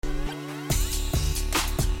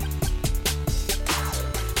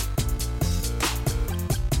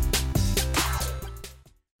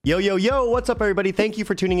Yo, yo, yo, what's up, everybody? Thank you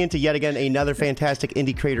for tuning in to yet again another fantastic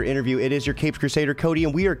indie creator interview. It is your Capes Crusader, Cody,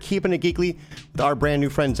 and we are keeping it geekly with our brand new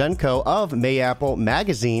friend Zenko of Mayapple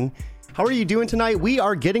Magazine. How are you doing tonight? We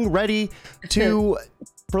are getting ready to,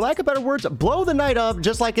 for lack of better words, blow the night up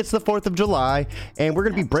just like it's the 4th of July. And we're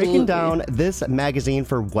going to be breaking down this magazine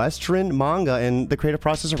for Western manga and the creative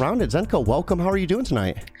process around it. Zenko, welcome. How are you doing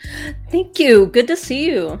tonight? Thank you. Good to see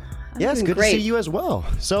you. Yes, good to see you as well.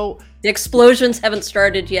 So the explosions haven't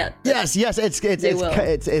started yet. Yes, it's going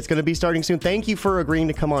to be starting soon. Thank you for agreeing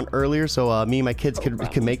to come on earlier, so me and my kids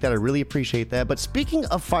could make that. I really appreciate that. But speaking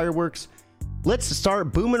of fireworks, let's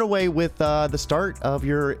start booming away with the start of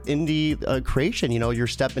your indie creation. You know, your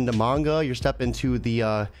step into manga, your step into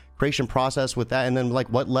the creation process with that, and then like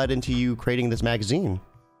what led into you creating this magazine.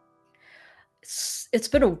 It's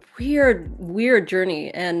been a weird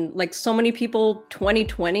journey, and like so many people,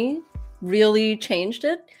 2020 really changed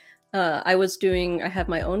it. I have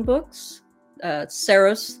my own books.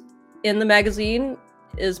 Saros in the magazine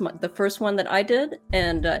is the first one that I did,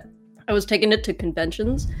 and I was taking it to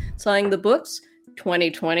conventions, selling the books.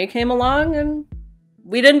 2020 came along, and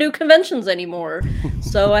we didn't do conventions anymore.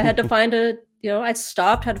 So I had to find I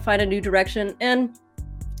stopped, had to find a new direction, and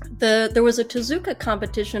there was a Tezuka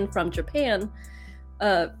competition from Japan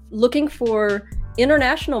looking for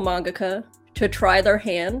international mangaka to try their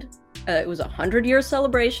hand. It was a 100-year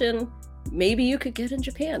celebration. Maybe you could get in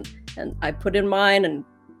Japan. And I put in mine, and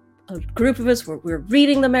a group of us were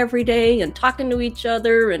reading them every day and talking to each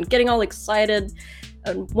other and getting all excited.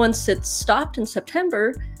 And once it stopped in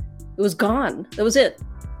September, it was gone. That was it.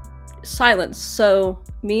 Silence. So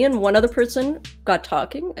me and one other person got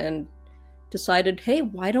talking and decided, hey,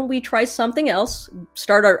 why don't we try something else,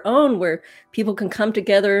 start our own where people can come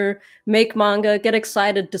together, make manga, get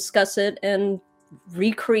excited, discuss it, and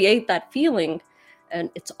recreate that feeling. And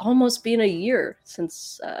it's almost been a year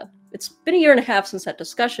since, it's been a year and a half since that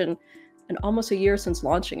discussion, and almost a year since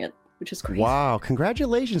launching it, which is crazy. Wow,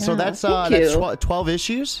 congratulations. Yeah, so that's 12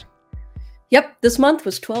 issues? Yep, this month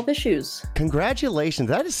was 12 issues. Congratulations.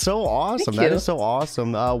 That is so awesome. That is so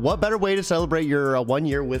awesome. What better way to celebrate your 1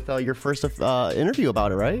 year with your first interview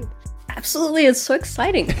about it, right? Absolutely. It's so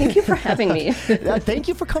exciting. Thank you for having me. Thank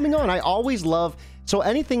you for coming on. I always love... So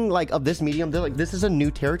anything like of this medium, this is a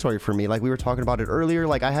new territory for me. Like we were talking about it earlier,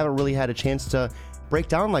 like I haven't really had a chance to break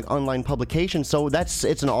down like online publication. So it's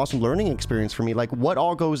an awesome learning experience for me. Like what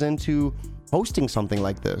all goes into hosting something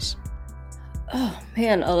like this? Oh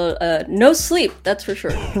man, no sleep, that's for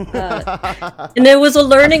sure. And it was a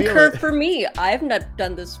learning curve for me. I've not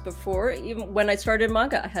done this before. Even when I started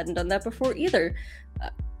manga, I hadn't done that before either.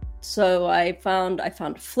 So I found a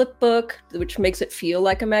Flipbook, which makes it feel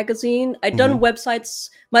like a magazine. I'd done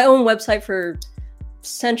websites, my own website for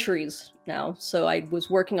centuries now. So I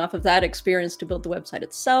was working off of that experience to build the website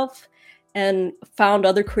itself, and found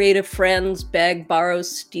other creative friends, beg, borrow,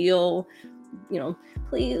 steal,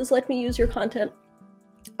 please let me use your content.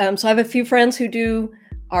 So I have a few friends who do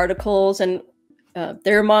articles and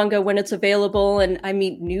their manga when it's available, and I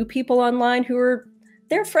meet new people online who are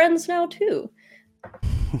their friends now too.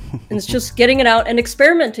 And it's just getting it out and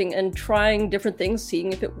experimenting and trying different things,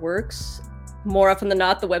 seeing if it works. More often than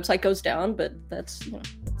not, the website goes down, but that's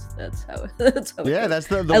how that's the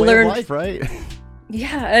way of life, right?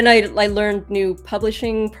 Yeah, and I learned new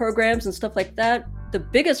publishing programs and stuff like that. The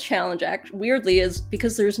biggest challenge, weirdly, is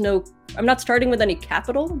because I'm not starting with any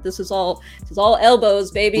capital. This is all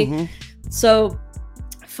elbows, baby. So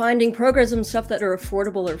finding programs and stuff that are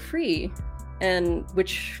affordable or free, and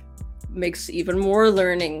which makes even more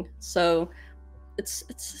learning. So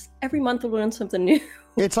it's every month we'll learn something new.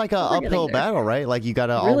 It's like an uphill battle, right? Like you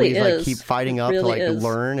gotta always like keep fighting up to like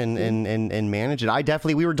learn and manage it.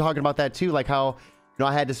 We were talking about that too, like how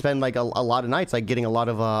I had to spend like a lot of nights like getting a lot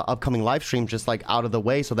of upcoming live streams just like out of the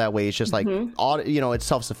way, so that way it's just like it's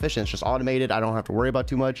self-sufficient, it's just automated, I don't have to worry about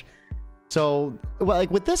too much. So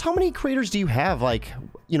like with this, how many creators do you have like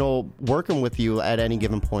working with you at any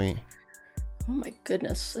given point? Oh my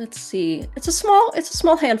goodness, let's see. It's a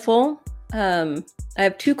small handful. I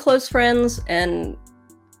have 2 close friends and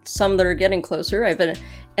some that are getting closer. I have an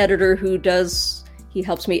editor he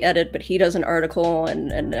helps me edit, but he does an article,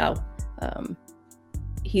 and now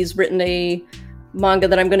he's written a manga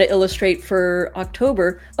that I'm going to illustrate for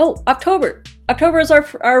October. Oh, October is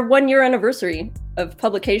our 1 year anniversary of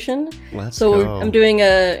publication. Let's go. I'm doing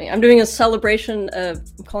a celebration of,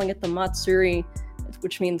 I'm calling it the Matsuri,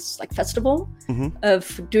 which means like festival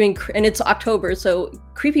of doing, and it's October, so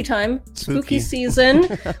creepy time, spooky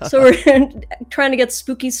season. So we're trying to get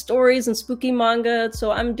spooky stories and spooky manga. So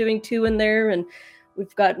I'm doing 2 in there, and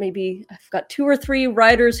I've got 2 or 3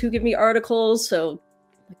 writers who give me articles. So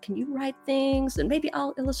like, can you write things and maybe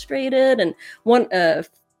I'll illustrate it? And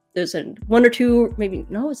there's one or two, maybe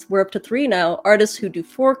no, we're up to 3 now, artists who do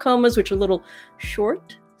 4 comas, which are little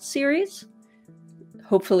short series.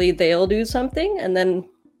 Hopefully they'll do something. And then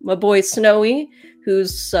my boy Snowy,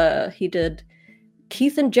 he did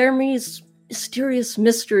Keith and Jeremy's Mysterious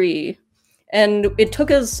Mystery. And it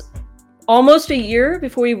took us almost a year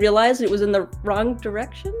before we realized it was in the wrong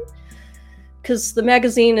direction. Because the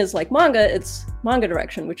magazine is like manga, it's manga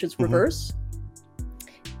direction, which is reverse.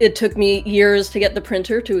 It took me years to get the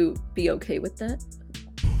printer to be okay with that.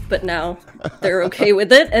 But now they're okay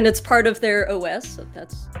with it, and it's part of their OS, so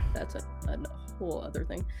that's a whole other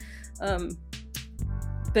thing.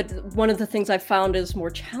 But one of the things I found is more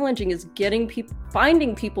challenging is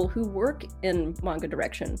finding people who work in manga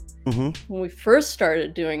direction. When we first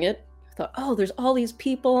started doing it, I thought, oh, there's all these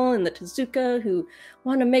people in the Tezuka who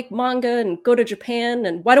want to make manga and go to Japan,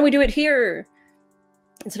 and why don't we do it here?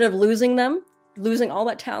 Instead of losing all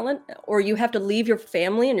that talent, or you have to leave your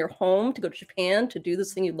family and your home to go to Japan to do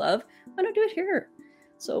this thing you love, why not do it here?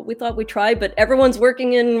 So we thought we'd try, but everyone's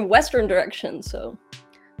working in Western direction, so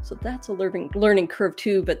that's a learning curve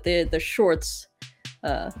too. But the shorts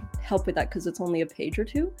help with that because it's only a page or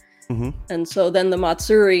 2. And so then the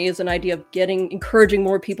Matsuri is an idea of encouraging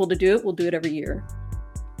more people to do it. We'll do it every year.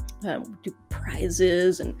 We'll do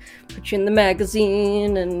prizes and put you in the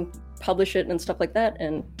magazine and publish it and stuff like that,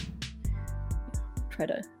 and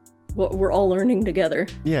we're all learning together.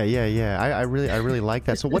 Yeah. I really like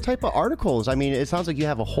that. So what type of articles? I mean, it sounds like you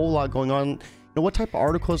have a whole lot going on. What type of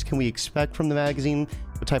articles can we expect from the magazine?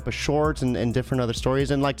 What type of shorts and different other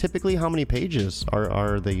stories? And like typically how many pages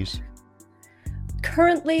are these?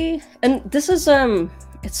 Currently, and this is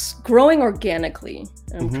it's growing organically.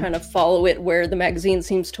 I'm trying to follow it where the magazine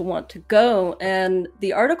seems to want to go, and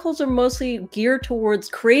the articles are mostly geared towards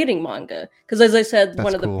creating manga. Because as I said,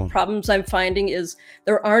 one of the problems I'm finding is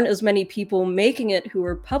there aren't as many people making it who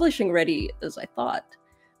are publishing ready as I thought,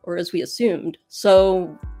 or as we assumed.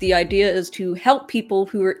 So the idea is to help people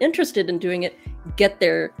who are interested in doing it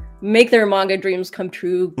make their manga dreams come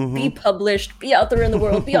true, be published, be out there in the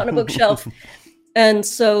world, be on a bookshelf. And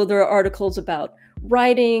so there are articles about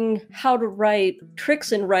writing, how to write,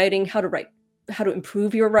 tricks in writing, how to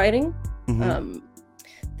improve your writing.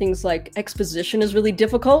 Things like exposition is really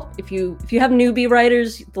difficult. If you have newbie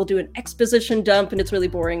writers, they'll do an exposition dump and it's really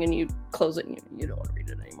boring and you close it and you don't want to read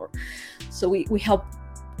it anymore. So we help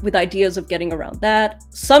with ideas of getting around that.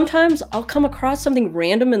 Sometimes I'll come across something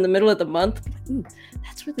random in the middle of the month. Ooh,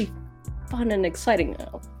 that's really fun and exciting.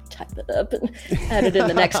 I'll type it up and add it in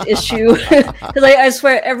the next issue. Because I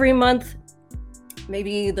swear every month,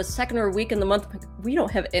 maybe the second or week in the month, we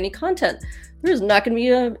don't have any content. There's not going to be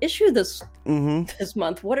an issue this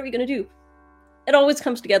month. What are we going to do? It always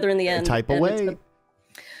comes together in the end. Type away.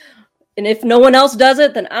 And if no one else does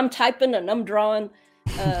it, then I'm typing and I'm drawing.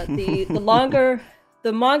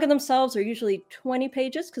 The manga themselves are usually 20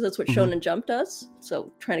 pages because that's what Shonen Jump does.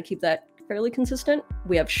 So trying to keep that fairly consistent.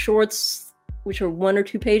 We have shorts, which are 1 or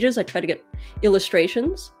 2 pages. I try to get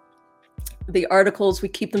illustrations. The articles, we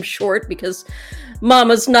keep them short because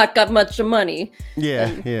mama's not got much money.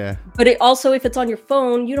 Yeah. But if it's on your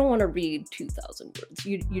phone, you don't want to read 2,000 words.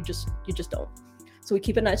 You just don't. So we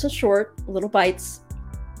keep it nice and short, little bites.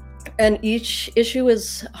 And each issue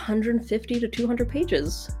is 150 to 200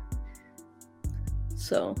 pages.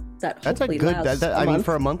 So that's a good.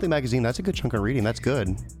 For a monthly magazine, that's a good chunk of reading. That's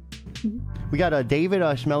good. We got David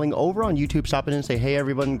Schmeling over on YouTube stopping in and say, hey,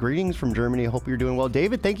 everyone, greetings from Germany. I hope you're doing well.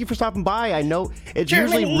 David, thank you for stopping by. I know it's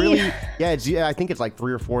usually really, I think it's like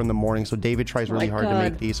 3 or 4 in the morning. So David tries really hard to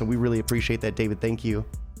make these. So we really appreciate that, David. Thank you.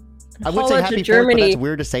 I would say happy 4th, but that's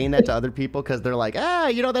weird to saying that to other people because they're like,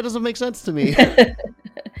 that doesn't make sense to me.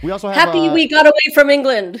 We also have happy we got away from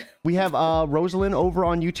England. We have Rosalind over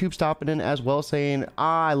on YouTube stopping in as well, saying,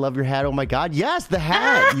 I love your hat. Oh my God, yes, the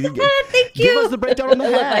hat. Thank you. Give us the breakdown on the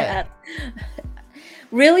hat. I love my hat.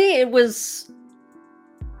 Really, it was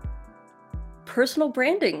personal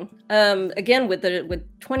branding. Again, with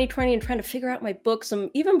 2020 and trying to figure out my books,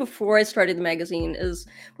 even before I started the magazine, is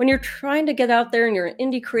when you're trying to get out there and you're an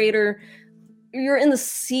indie creator, you're in the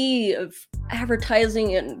sea of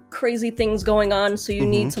advertising and crazy things going on, so you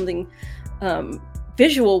need something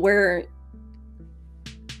visual where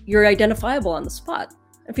you're identifiable on the spot.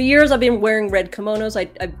 And for years I've been wearing red kimonos.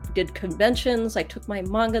 I did conventions. I took my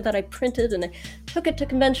manga that I printed and I took it to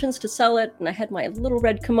conventions to sell it, and I had my little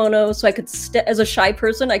red kimono so I could as a shy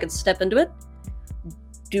person I could step into it,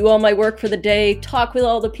 do all my work for the day, talk with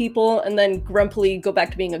all the people, and then grumpily go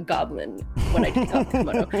back to being a goblin when I take off the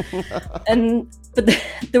kimono. And but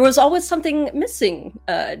there was always something missing.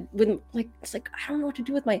 When it's like I don't know what to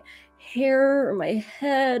do with my hair or my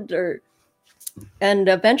head, and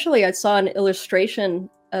eventually I saw an illustration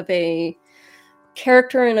of a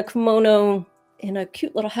character in a kimono in a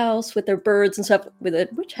cute little house with their birds and stuff with a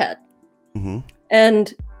witch hat. Mm-hmm.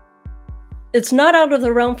 And it's not out of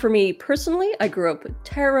the realm for me personally. I grew up with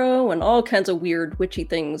tarot and all kinds of weird witchy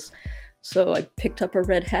things. So I picked up a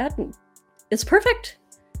red hat and it's perfect.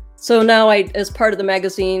 So now as part of the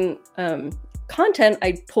magazine content,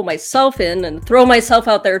 I pull myself in and throw myself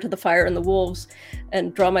out there to the fire and the wolves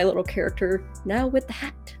and draw my little character now with the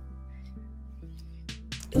hat.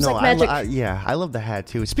 It was like magic. I love the hat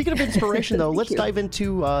too. Speaking of inspiration, though, let's dive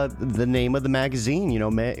into the name of the magazine. You know,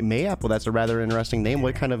 Mayapple. That's a rather interesting name.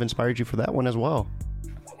 What kind of inspired you for that one as well?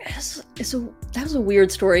 That was a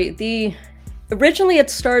weird story. Originally, it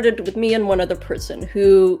started with me and one other person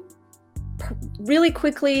who really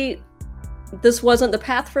quickly, this wasn't the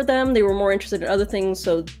path for them. They were more interested in other things,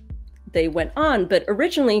 so they went on. But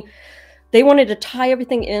originally, they wanted to tie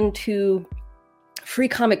everything into Free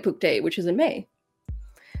Comic Book Day, which is in May.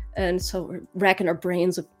 And so we're racking our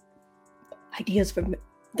brains of ideas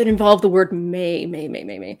that involve the word May.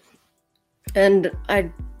 And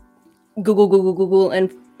I Google,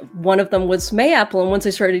 and one of them was Mayapple. And once I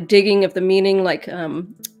started digging of the meaning, like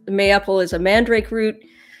Mayapple is a mandrake root.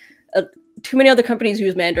 Too many other companies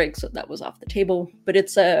use mandrake, so that was off the table. But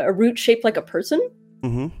it's a root shaped like a person.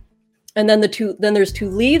 Mm-hmm. And then there's two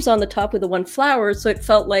leaves on the top with the one flower. So it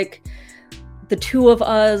felt like the two of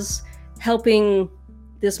us helping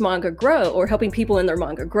this manga grow, or helping people in their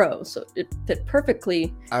manga grow. So it fit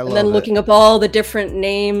perfectly. Looking up all the different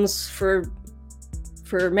names for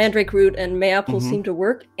mandrake root and Mayapple seemed to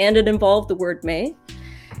work, and it involved the word May.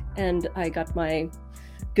 And I got my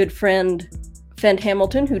good friend Fend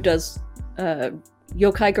Hamilton, who does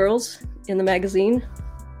Yokai Girls in the magazine.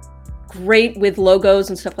 Great with logos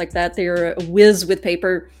and stuff like that. They're a whiz with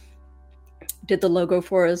paper. Did the logo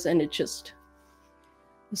for us, and it's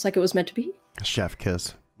like it was meant to be. Chef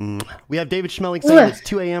kiss. We have David Schmeling saying it's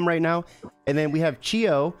 2 a.m. right now, and then we have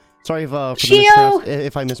Chio. Sorry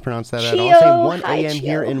if I mispronounced that at all. Saying 1 a.m.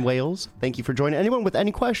 here in Wales. Thank you for joining. Anyone with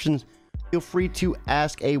any questions, feel free to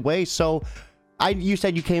ask away. So, you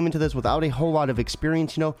said you came into this without a whole lot of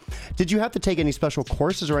experience. You know, did you have to take any special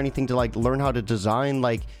courses or anything to like learn how to design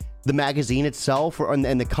like the magazine itself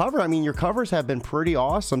and the cover? I mean, your covers have been pretty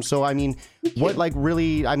awesome. So, I mean, what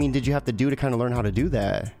did you have to do to kind of learn how to do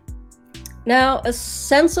that? Now, a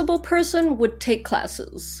sensible person would take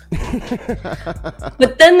classes.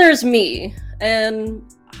 But then there's me, and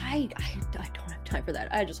I don't have time for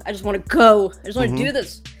that. I just want to go. I just want to do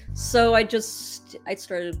this. So I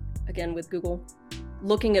started again with Google,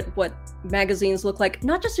 looking at what magazines look like,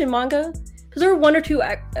 not just in manga, because there are one or two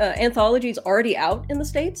anthologies already out in the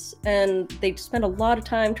States, and they spend a lot of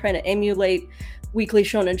time trying to emulate Weekly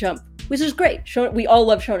Shonen Jump, which is great. We all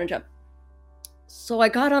love Shonen Jump. So I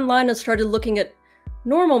got online and started looking at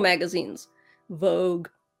normal magazines, Vogue,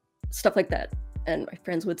 stuff like that. And my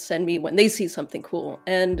friends would send me when they see something cool.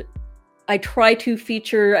 And I try to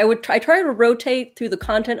feature, I try to rotate through the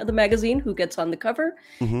content of the magazine, who gets on the cover.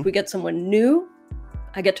 If we get someone new,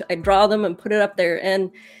 I draw them and put it up there.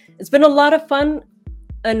 And it's been a lot of fun.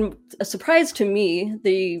 And a surprise to me,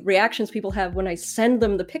 the reactions people have when I send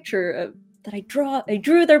them the picture that I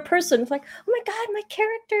drew their person. It's like, oh my God, my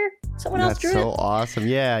character. Someone else drew it. That's so awesome.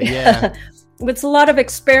 Yeah. It's a lot of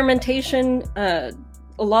experimentation, a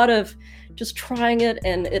lot of just trying it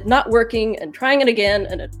and it not working and trying it again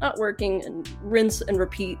and it not working and rinse and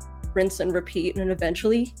repeat. And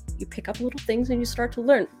eventually you pick up little things and you start to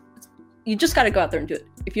learn. You just got to go out there and do it.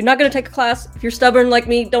 If you're not going to take a class, if you're stubborn like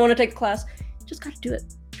me, don't want to take a class, you just got to do it.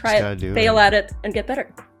 Try it, fail at it, and get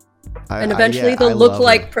better. And eventually they'll look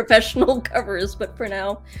like professional covers, but for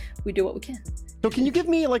now, we do what we can. So can you give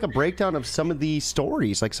me like a breakdown of some of the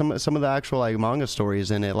stories, like some of the actual like manga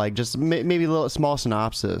stories in it, like just maybe a little small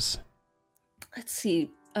synopsis? Let's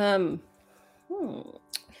see. I have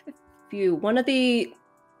a few. One of the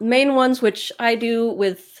main ones, which I do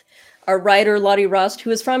with our writer Lottie Rost,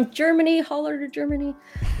 who is from Germany, holler to Germany,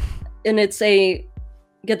 and it's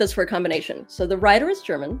get this for a combination. So the writer is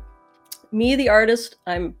German. Me, the artist,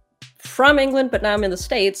 I'm from England, but now I'm in the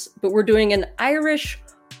States, but we're doing an Irish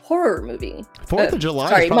horror movie. 4th of July.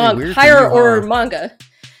 Sorry, weird horror manga.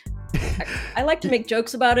 I like to make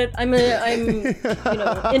jokes about it. I'm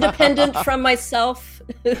independent from myself.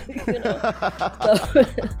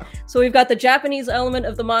 So we've got the Japanese element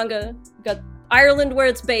of the manga, we've got Ireland, where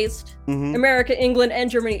it's based, Mhm. America, England, and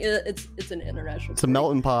Germany. It's an international. It's a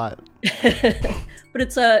melting pot. But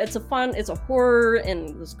it's a horror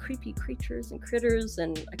and those creepy creatures and critters,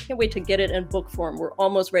 and I can't wait to get it in book form. We're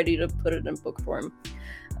almost ready to put it in book form.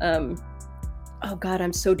 Oh God,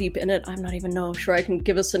 I'm so deep in it. I'm not even sure I can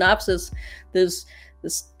give a synopsis. There's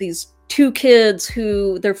these two kids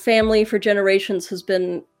who their family for generations has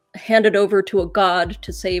been handed over to a god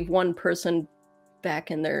to save one person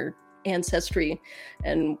back in their ancestry,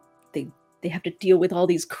 and they have to deal with all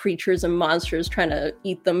these creatures and monsters trying to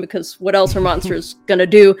eat them, because what else are monsters gonna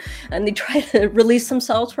do? And they try to release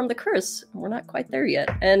themselves from the curse. We're not quite there yet,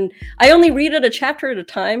 and I only read it a chapter at a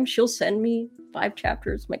time. She'll send me 5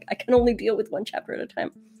 chapters. Like, I can only deal with 1 chapter at a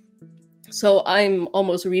time, so I'm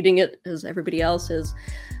almost reading it as everybody else is.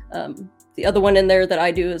 The other one in there that I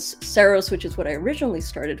do is Saros, which is what I originally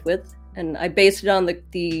started with, and I based it on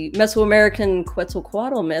the Mesoamerican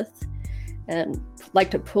Quetzalcoatl myth, and like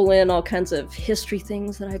to pull in all kinds of history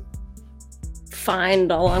things that I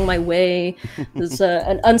find along my way. There's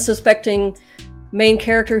an unsuspecting main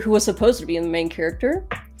character who was supposed to be in the main character,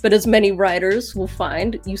 but as many writers will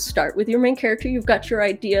find, you start with your main character, you've got your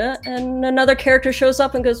idea, and another character shows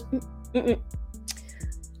up and goes,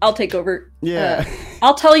 I'll take over. Yeah.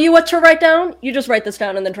 I'll tell you what to write down. You just write this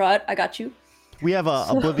down and then draw it. I got you. We have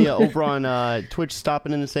Oblivia over on Twitch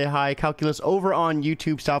stopping in to say hi. Calculus over on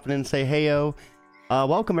YouTube stopping in and say heyo.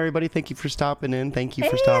 Welcome, everybody. Thank you for stopping in. Thank you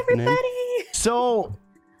for stopping in. So,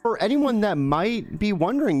 for anyone that might be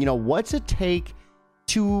wondering, what's it take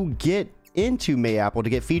to get into Mayapple, to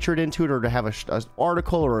get featured into it, or to have an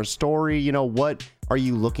article or a story? What are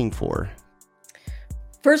you looking for?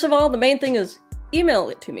 First of all, the main thing is email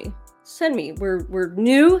it to me. Send me. We're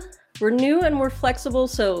new. We're new and we're flexible,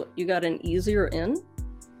 so you got an easier in.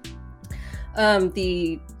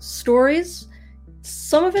 The stories,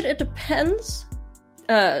 some of it depends.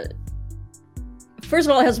 First of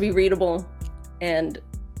all, it has to be readable, and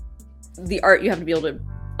the art, you have to be able to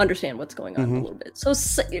understand what's going on a little bit. So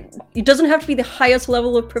it doesn't have to be the highest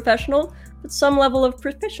level of professional, but some level of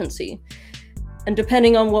proficiency. And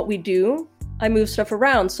depending on what we do, I move stuff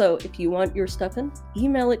around. So if you want your stuff in,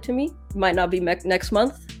 email it to me. It might not be next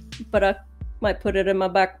month, but I might put it in my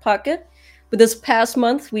back pocket. But this past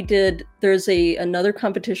month there's another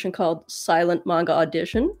competition called Silent Manga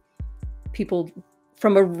Audition. People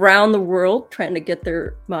from around the world trying to get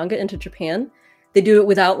their manga into Japan. They do it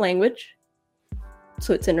without language,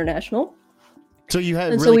 so it's international. So you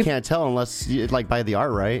can't tell unless you, by the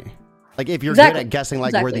art, right? Like if you're good at guessing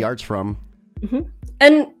where the art's from. Mm-hmm.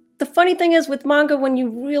 And the funny thing is with manga, when you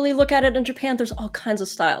really look at it in Japan, there's all kinds of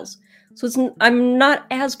styles. So I'm not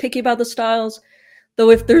as picky about the styles, though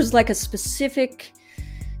if there's like a specific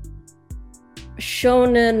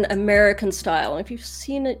shonen American style, if you've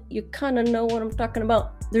seen it, you kind of know what I'm talking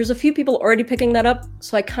about. There's a few people already picking that up,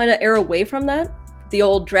 so I kind of err away from that. The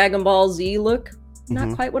old Dragon Ball Z look,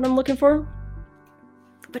 not quite what I'm looking for.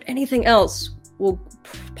 But anything else, will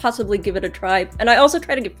possibly give it a try. And I also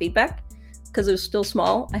try to give feedback, because it's still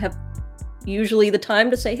small. I have usually the time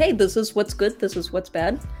to say, hey, this is what's good, this is what's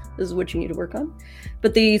bad, this is what you need to work on.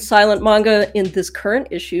 But the silent manga in this current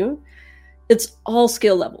issue, it's all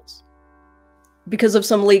skill levels. Because of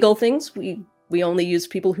some legal things, we only use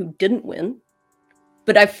people who didn't win.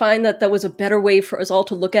 But I find that was a better way for us all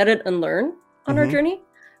to look at it and learn on our journey.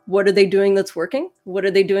 What are they doing that's working? What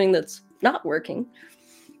are they doing that's not working?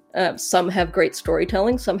 Some have great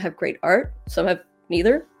storytelling, some have great art, some have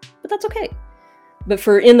neither, but that's okay. But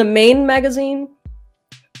for in the main magazine,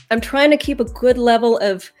 I'm trying to keep a good level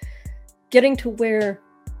of getting to where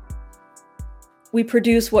we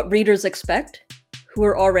produce what readers expect who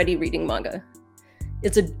are already reading manga.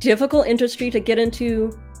 It's a difficult industry to get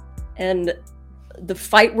into, and the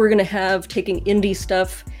fight we're going to have taking indie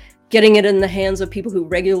stuff, getting it in the hands of people who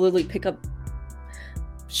regularly pick up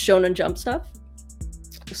Shonen Jump stuff.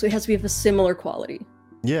 So it has to be of a similar quality.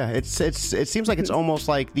 Yeah, it seems like it's almost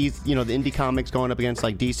like these, the indie comics going up against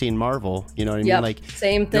like DC and Marvel. You know what I mean? Yep, like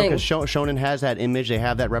same thing. Because Shonen has that image, they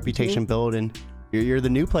have that reputation built, and you're the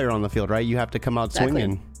new player on the field, right? You have to come out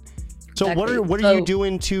swinging. So what are you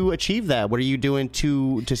doing to achieve that? What are you doing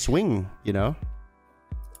to swing?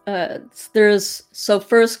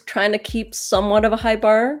 First trying to keep somewhat of a high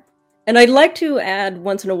bar, and I'd like to add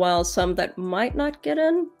once in a while some that might not get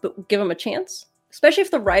in, but give them a chance, especially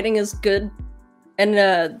if the writing is good.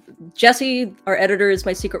 And Jesse, our editor, is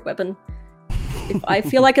my secret weapon. If I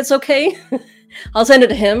feel like it's okay, I'll send it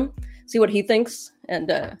to him, see what he thinks,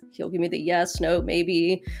 and he'll give me the yes, no,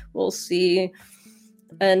 maybe, we'll see.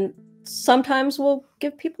 And sometimes we'll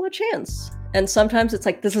give people a chance. And sometimes it's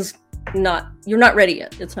like, you're not ready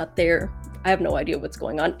yet. It's not there. I have no idea what's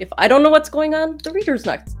going on. If I don't know what's going on, the reader's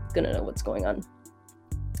not going to know what's going on.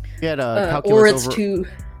 We had calculus or it's over... too...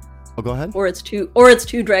 Oh, go ahead. Or it's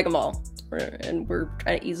too Dragon Ball. And we're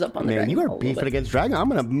trying to ease up on the Dragon Ball. Man, you are beefing against Dragon. I'm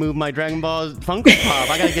going to move my Dragon Ball Funko Pop.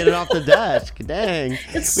 I got to get it off the desk. Dang.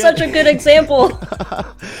 It's such a good example.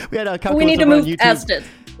 We had a calculus We need to move YouTube, past it.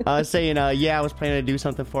 saying, yeah, I was planning to do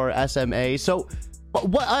something for SMA. So,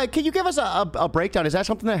 what? Can you give us a breakdown? Is that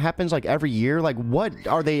something that happens like every year? Like, what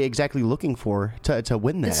are they exactly looking for to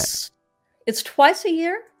win that? It's twice a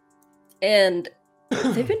year, and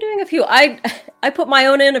they've been doing a few. I put my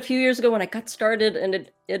own in a few years ago when I got started, and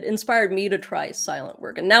it inspired me to try silent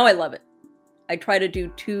work, and now I love it. I try to do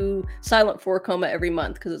 2 silent 4-koma every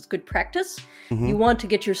month because it's good practice. Mm-hmm. You want to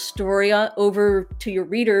get your story over to your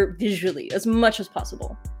reader visually as much as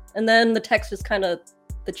possible, and then the text is kind of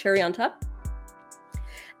the cherry on top.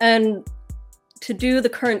 And to do the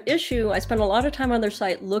current issue, I spent a lot of time on their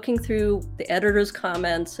site looking through the editor's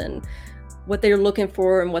comments and what they're looking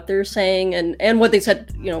for and what they're saying and what they said,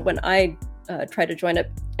 when I try to join it.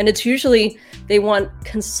 And it's usually they want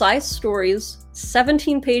concise stories,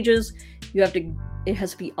 17 pages. It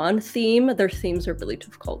has to be on theme. Their themes are really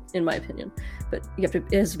difficult, in my opinion, but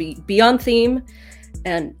it has to be on theme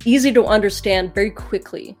and easy to understand very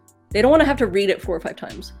quickly. They don't want to have to read it 4 or 5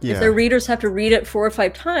 times. Yeah. If their readers have to read it 4 or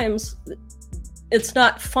 5 times, it's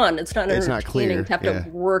not fun. It's not entertaining to have to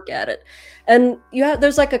work at it. And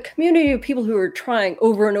there's like a community of people who are trying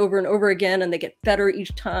over and over and over again, and they get better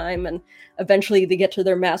each time. And eventually they get to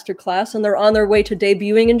their master class and they're on their way to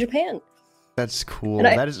debuting in Japan. That's cool.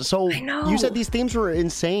 That is so. You said these themes were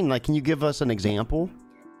insane. Like, can you give us an example?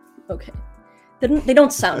 Okay. They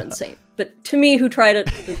don't sound insane, but to me, who tried it,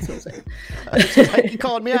 it's insane. You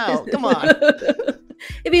called me out. Come on.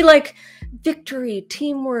 It'd be like victory,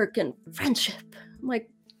 teamwork, and friendship. I'm like,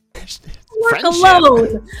 work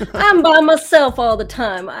alone. I'm by myself all the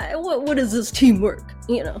time. What is this teamwork?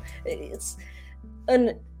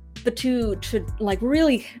 But to like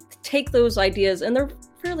really take those ideas, and they're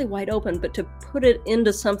fairly wide open, but to put it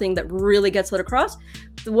into something that really gets it across.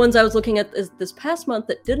 The ones I was looking at this past month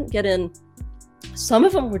that didn't get in. Some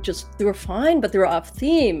of them they were fine, but they were off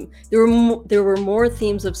theme. There were more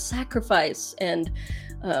themes of sacrifice and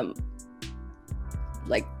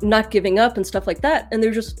like not giving up and stuff like that, and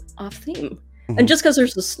they're just off theme. Mm-hmm. And just because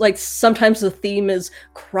there's this, like, sometimes the theme is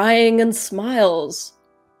crying and smiles.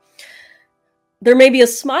 There may be a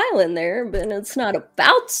smile in there, but it's not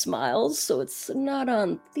about smiles, so it's not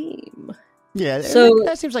on theme. Yeah, so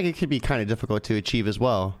that seems like it could be kind of difficult to achieve as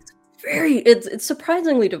well. It's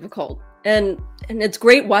surprisingly difficult. And it's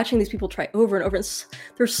great watching these people try over and over.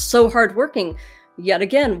 They're so hardworking. Yet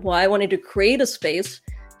again, why I wanted to create a space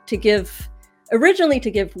originally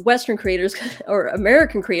to give Western creators or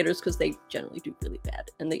American creators, because they generally do really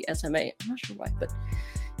bad in the SMA. I'm not sure why, but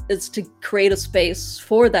it's to create a space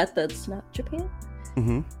for that's not Japan.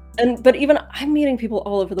 Mm-hmm. But even I'm meeting people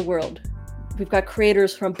all over the world. We've got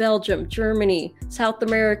creators from Belgium, Germany, South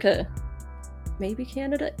America, maybe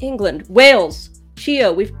Canada, England, Wales.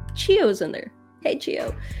 Chio's in there. Hey,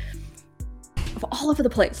 Chio. All over the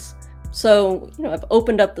place. So, I've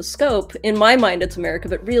opened up the scope. In my mind, it's America,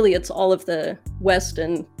 but really it's all of the West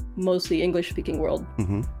and mostly English-speaking world.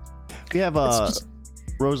 Mm-hmm. We have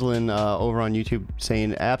Rosalind over on YouTube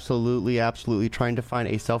saying, absolutely, trying to find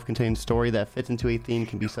a self-contained story that fits into a theme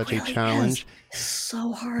can be such a challenge. It's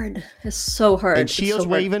so hard. It's so hard. And Chio's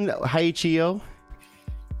waving. Hi, Chio.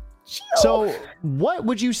 So, what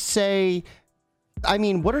would you say...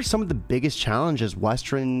 what are some of the biggest challenges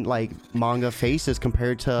Western manga faces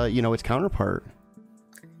compared to, its counterpart?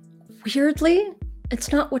 Weirdly,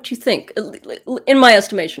 it's not what you think, in my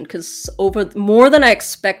estimation, because over more than I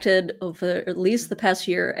expected over at least the past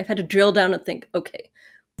year, I've had to drill down and think, okay,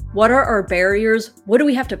 what are our barriers? What do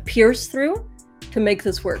we have to pierce through to make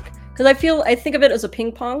this work? Because I think of it as a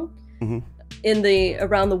ping pong. Mm-hmm.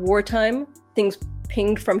 Around the wartime, things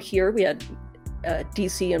pinged from here. We had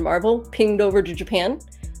DC and Marvel pinged over to Japan,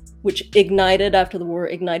 which ignited after the war,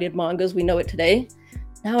 ignited manga as we know it today.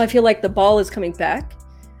 Now I feel like the ball is coming back.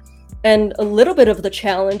 And a little bit of the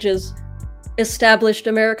challenge is established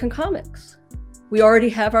American comics. We already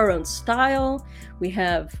have our own style. We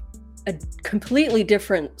have a completely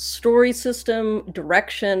different story system,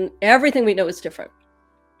 direction. Everything we know is different.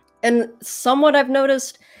 And somewhat I've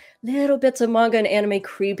noticed little bits of manga and anime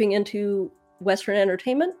creeping into Western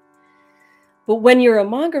entertainment. But when you're a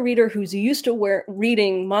manga reader who's used to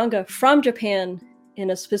reading manga from Japan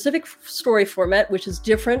in a specific story format, which is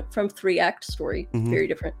different from 3-act story, very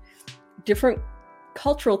different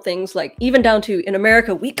cultural things, like even down to in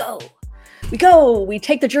America, we go. we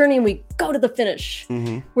take the journey and we go to the finish.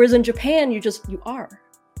 Whereas in Japan, you are.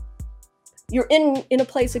 You're in a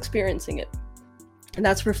place experiencing it. And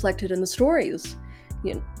that's reflected in the stories.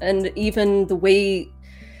 And even the way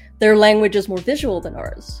their language is more visual than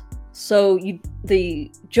ours. So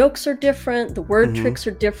the jokes are different, the word tricks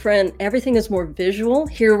are different, everything is more visual.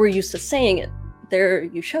 Here we're used to saying it. There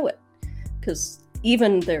you show it. Because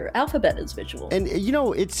even their alphabet is visual. And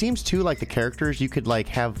it seems too like the characters, you could like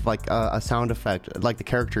have like a sound effect, like the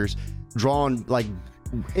characters drawn like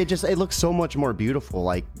it looks so much more beautiful,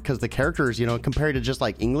 like because the characters, compared to just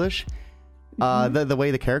like English, the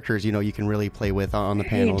way the characters, you can really play with on the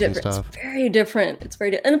panels and stuff. It's very different.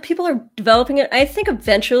 And people are developing it. I think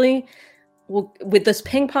eventually, with this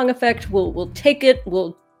ping pong effect, we'll take it,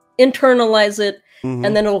 we'll internalize it, and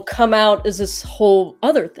then it'll come out as this whole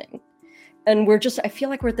other thing. And I feel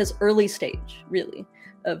like we're at this early stage, really,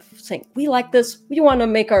 of saying, we like this, we want to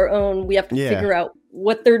make our own, we have to figure out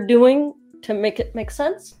what they're doing to make it make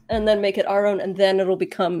sense, and then make it our own, and then it'll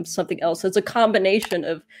become something else. It's a combination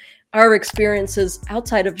of our experiences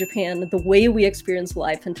outside of Japan, the way we experience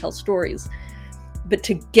life and tell stories. But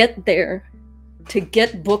to get there, to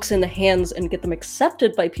get books in the hands and get them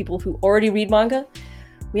accepted by people who already read manga,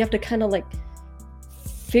 we have to kind of like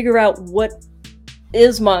figure out what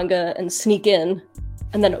is manga and sneak in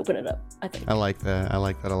and then open it up, I think. I like that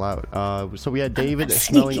a lot. So we had David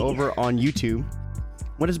smelling over on YouTube.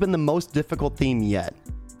 What has been the most difficult theme yet?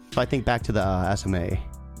 So I think back to the SMA.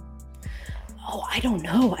 Oh, I don't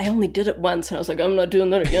know. I only did it once and I was like, I'm not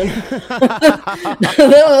doing that again. That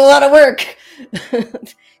was a lot of work.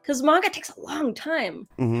 Because manga takes a long time.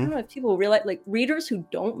 I don't know if people realize, like readers who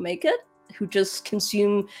don't make it, who just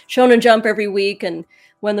consume Shonen Jump every week, and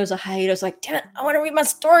when there's a hiatus, like, damn it, I want to read my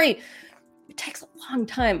story. It takes a long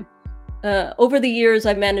time. Over the years,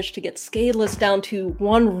 I've managed to get Scaleless down to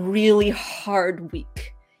one really hard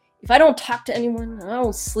week. If I don't talk to anyone, I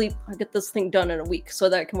don't sleep, I get this thing done in a week so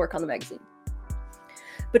that I can work on the magazine.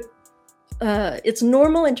 But it's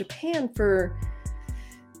normal in Japan for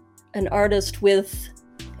an artist with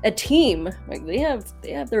a team. Like they have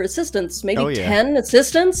their assistants, maybe 10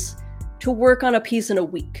 assistants, to work on a piece in a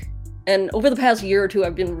week. And over the past year or two,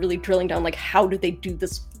 I've been really drilling down, like, how do they do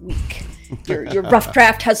this week? Your rough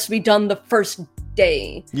draft has to be done the first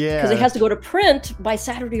day. Yeah. Because it has to go to print by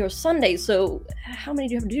Saturday or Sunday. So how many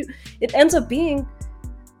do you have to do? It ends up being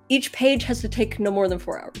each page has to take no more than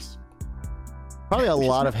 4 hours. Probably a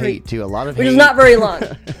lot of hate, too. A lot of hate. Which is not very long.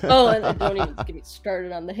 Oh, and don't even get me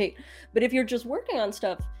started on the hate. But if you're just working on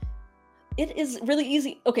stuff, it is really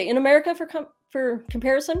easy. Okay, in America, for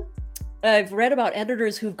comparison, I've read about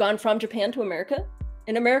editors who've gone from Japan to America.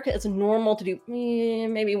 In America, it's normal to do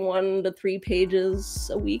maybe 1 to 3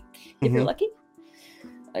 pages a week, if you're lucky.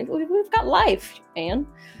 Like, we've got life, Anne.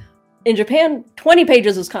 In Japan, 20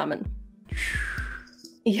 pages is common.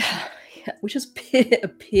 Yeah, which is a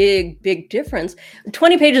big difference.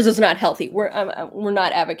 20 pages is not healthy. We're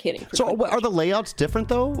not advocating for. So, are the layouts different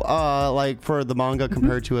though? Like for the manga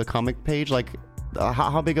compared to a comic page, like.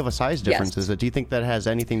 How big of a size difference is it? Do you think that has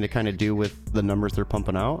anything to kind of do with the numbers they're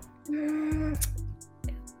pumping out?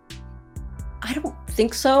 I don't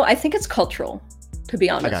think so. I think it's cultural, to be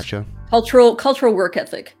honest. I gotcha. Cultural work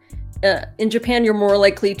ethic. In Japan, you're more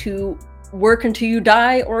likely to work until you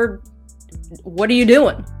die, or what are you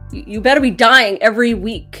doing? You better be dying every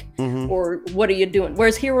week, or what are you doing?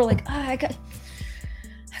 Whereas here, we're like, I got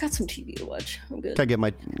some TV to watch. I'm good. Gotta get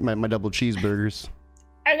my double cheeseburgers.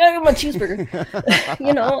 I gotta get my cheeseburger,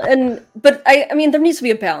 but I mean, there needs to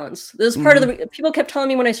be a balance. This is part of the, people kept telling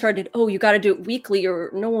me when I started, oh, you got to do it weekly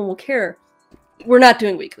or no one will care. We're not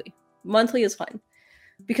doing weekly. Monthly is fine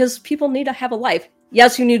because people need to have a life.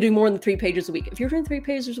 Yes, you need to do more than 3 pages a week. If you're doing 3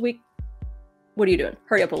 pages a week, what are you doing?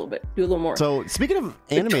 Hurry up a little bit. Do a little more. So speaking of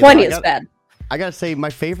anime, 20 is bad. I gotta say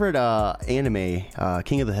my favorite anime,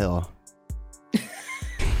 King of the Hill.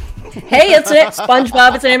 Hey, it's it.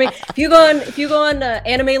 SpongeBob, it's anime. If you go on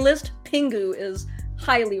anime list, Pingu is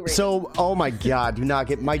highly rated. So, oh my God, do not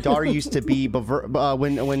get. My daughter used to be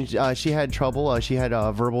when she had trouble. She had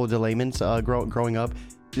verbal delayments growing up.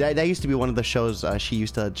 That used to be one of the shows she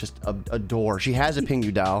used to just adore. She has a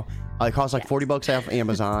Pingu doll. It costs like $40 off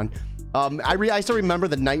Amazon. I still remember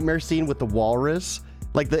the nightmare scene with the walrus.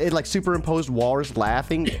 Like superimposed walrus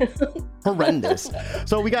laughing. Horrendous.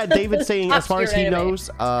 So we got David saying, as far as he knows,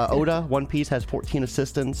 Oda, One Piece, has 14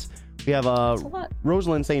 assistants. We have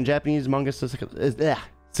Rosalind saying Japanese manga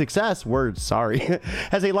success, words, sorry,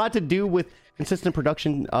 has a lot to do with consistent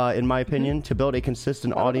production, in my opinion. To build a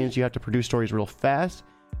consistent audience, you have to produce stories real fast.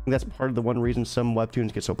 I think that's part of the one reason some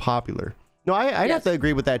webtoons get so popular. No, I'd have to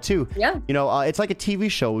agree with that too. Yeah. You know, it's like a TV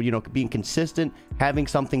show, you know, being consistent, having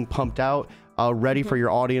something pumped out, ready for your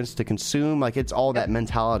audience to consume. Like, it's all that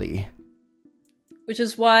mentality. Which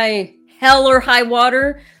is why, hell or high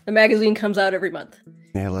water, the magazine comes out every month.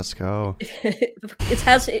 Yeah, let's go.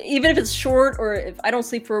 Even if it's short or if I don't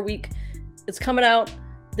sleep for a week, it's coming out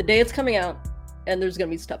the day it's coming out. And there's going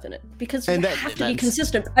to be stuff in it because you have to be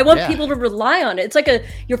consistent. I want people to rely on it. It's like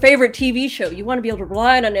your favorite TV show. You want to be able to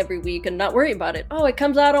rely on it every week and not worry about it. Oh, it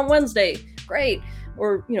comes out on Wednesday. Great.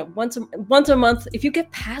 Or, you know, once a month. If you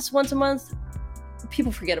get past once a month,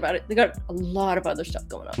 people forget about it. They got a lot of other stuff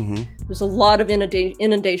going on. Mm-hmm. There's a lot of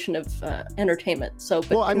inundation of entertainment. So,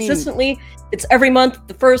 but consistently, it's every month.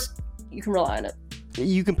 The first, you can rely on it.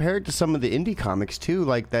 You compare it to some of the indie comics too,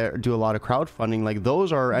 like that do a lot of crowdfunding. Like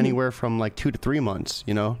those are anywhere from like 2 to 3 months,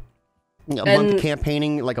 you know, month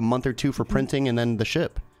campaigning, like a month or two for printing, and then the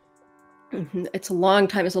ship. It's a long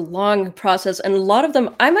time. It's a long process. And a lot of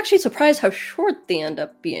them, I'm actually surprised how short they end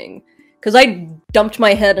up being. Because I dumped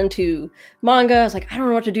my head into manga. I was like, I don't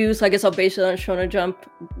know what to do, so I guess I'll base it on Shonen Jump.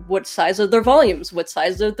 What size are their volumes? What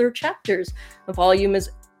size are their chapters? A volume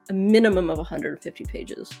is a minimum of 150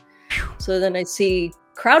 pages. So then I see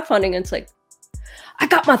crowdfunding, and it's like, I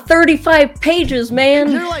got my 35 pages, man.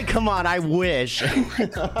 You're like, come on, I wish.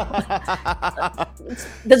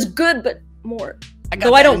 That's good, but more. I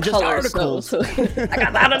don't color, so I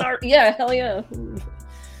got that in art. Yeah, hell yeah.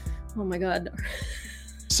 Oh my god.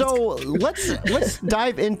 So let's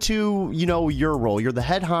dive into, you know, your role. You're the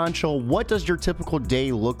head honcho. What does your typical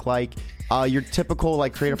day look like? Your typical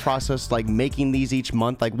like creative process, like making these each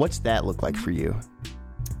month. Like, what's that look like for you?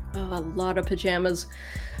 A lot of pajamas.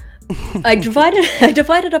 I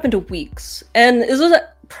divided up into weeks, and this was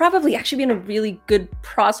probably actually been a really good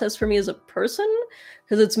process for me as a person,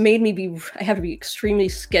 because it's made me I have to be extremely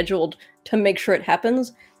scheduled to make sure it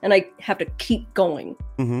happens, and I have to keep going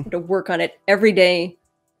to work on it every day,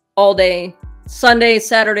 all day, Sunday,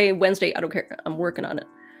 Saturday, Wednesday. I don't care. I'm working on it.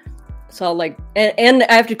 So like, and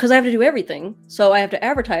I have to, because I have to do everything. So I have to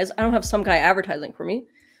advertise. I don't have some guy advertising for me,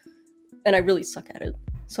 and I really suck at it.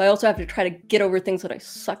 So I also have to try to get over things that I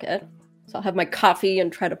suck at. So I'll have my coffee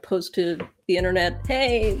and try to post to the internet,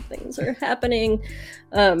 hey, things are happening.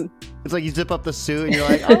 It's like you zip up the suit and you're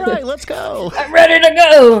like, all right, let's go. I'm ready to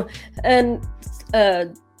go. And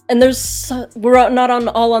we're not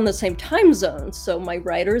all on the same time zone. So my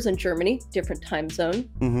writer's in Germany, different time zone.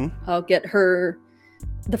 Mm-hmm. I'll get her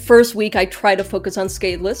the first week. I try to focus on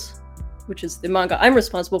Scadeless, which is the manga I'm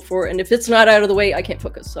responsible for. And if it's not out of the way, I can't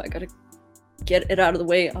focus. So I got to get it out of the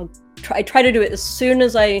way. I try to do it as soon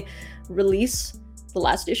as I release the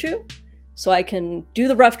last issue, so I can do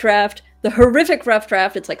the rough draft, the horrific rough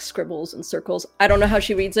draft. It's like scribbles and circles. I don't know how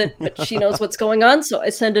she reads it, but she knows what's going on, so I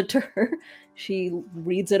send it to her. She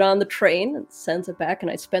reads it on the train and sends it back,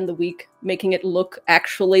 and I spend the week making it look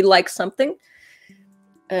actually like something.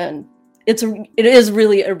 And it is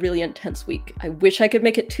really a really intense week. I wish I could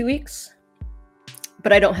make it 2 weeks,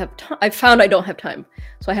 but I don't have time. I found I don't have time.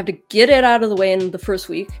 So I have to get it out of the way in the first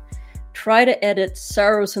week, try to edit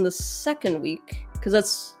Saros in the second week, because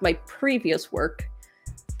that's my previous work,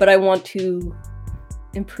 but I want to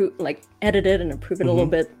improve, like edit it and improve it a little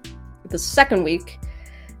bit the second week,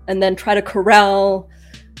 and then try to corral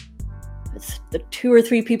the 2 or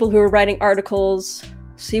 3 people who are writing articles,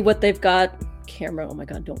 see what they've got. Camera, oh my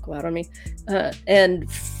god, don't go out on me.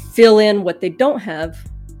 And fill in what they don't have.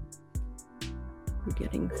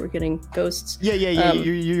 We're getting ghosts. Yeah.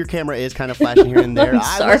 Your camera is kind of flashing here and there.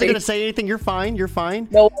 I wasn't gonna say anything. You're fine.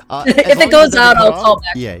 No. If it goes out, I'll call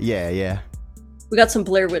back. Yeah. We got some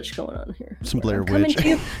Blair Witch going on here. Some Blair Witch.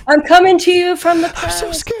 I'm coming to you from the past.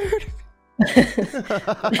 I'm so scared.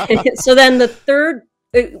 So then the third,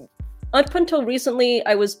 up until recently,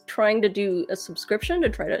 I was trying to do a subscription to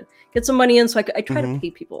try to get some money in, so I try to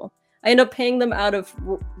pay people. I end up paying them out of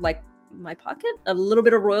like my pocket, a little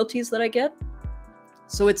bit of royalties that I get.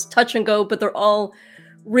 So it's touch and go, but they're all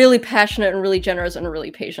really passionate and really generous and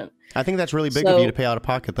really patient. I think that's really big of you to pay out of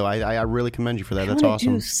pocket, though. I really commend you for that. That's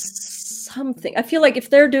awesome. Do something. I feel like if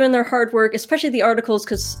they're doing their hard work, especially the articles,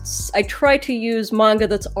 because I try to use manga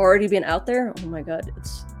that's already been out there. Oh my god,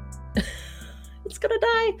 it's gonna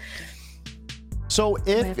die. So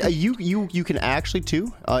if you can actually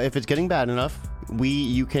too, if it's getting bad enough,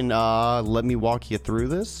 you can let me walk you through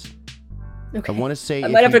this. Okay. I want to say I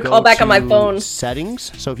might have to call back on my phone.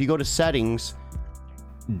 Settings. So if you go to settings,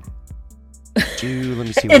 let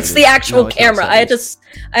me see. It's the actual camera. I had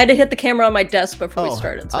to hit the camera on my desk before we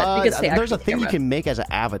started. So I think it's the actual there's a thing camera. You can make as an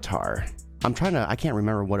avatar. I can't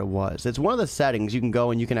remember what it was. It's one of the settings you can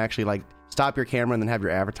go and you can actually like stop your camera and then have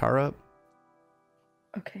your avatar up.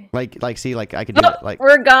 Okay. See, like I could do it. Like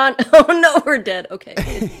we're gone. Oh no, we're dead. Okay,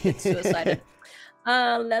 it's suicided.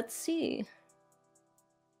 Let's see.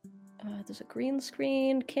 There's a green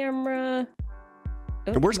screen camera.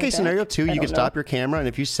 The worst case scenario too, you can stop your camera, and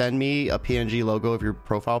if you send me a PNG logo of your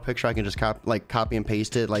profile picture, I can just copy and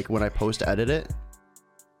paste it, like when I post edit it.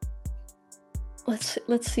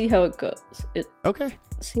 Let's see how it goes. It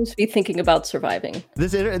seems to be thinking about surviving.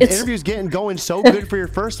 This interview is going so good for your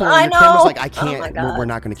first one. I your know. Camera's like, I can't. We're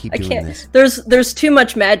not going to keep doing this. There's too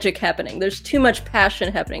much magic happening. There's too much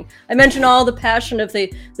passion happening. I mentioned all the passion of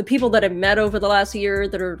the people that I've met over the last year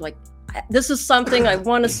that are like, this is something I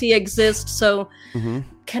want to see exist. So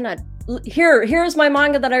here's my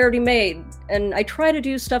manga that I already made, and I try to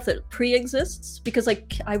do stuff that pre-exists because I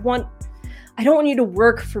don't want you to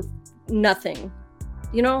work for nothing.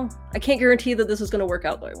 You know, I can't guarantee that this is going to work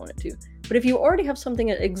out the way I want it to. But if you already have something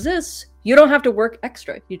that exists, you don't have to work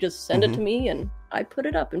extra. You just send it to me and I put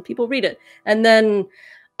it up and people read it. And then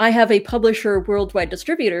I have a publisher worldwide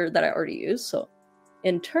distributor that I already use. So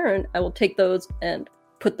in turn, I will take those and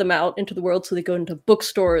put them out into the world so they go into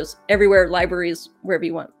bookstores, everywhere, libraries, wherever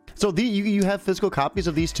you want. So you have physical copies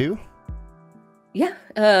of these too? Yeah.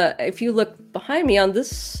 If you look behind me on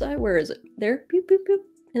this side, where is it? There, boop, boop, boop,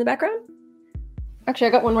 in the background. Actually, I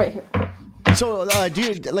got one right here. So, do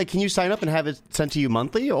you can you sign up and have it sent to you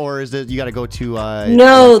monthly, or is it you got to go to?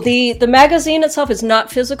 No, the magazine itself is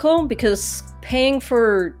not physical because paying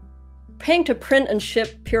to print and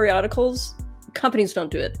ship periodicals, companies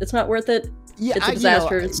don't do it. It's not worth it. Yeah, it's a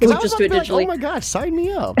disaster. So just do it digitally. Like, oh my god, sign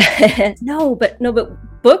me up. No,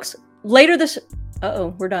 but books later this.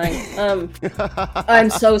 We're dying.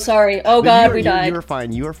 I'm so sorry. Oh god, we died. You were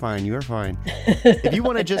fine. If you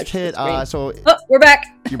want to just hit, we're back.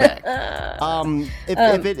 You're back.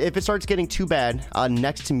 If it starts getting too bad,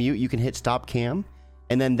 next to mute, you can hit stop cam,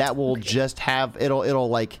 and then that will just have it'll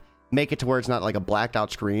like make it to where it's not like a blacked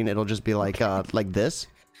out screen. It'll just be like this,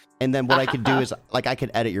 and then what I could do is like I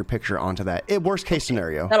could edit your picture onto that. Worst case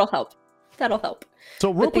scenario. That'll help.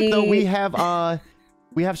 So real quick though,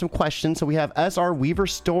 we have some questions. So we have SR Weaver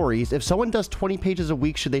Stories. If someone does 20 pages a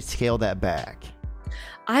week, should they scale that back?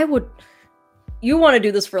 You want to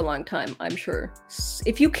do this for a long time, I'm sure.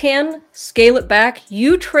 If you can, scale it back.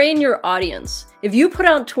 You train your audience. If you put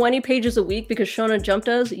out 20 pages a week because Shonen Jump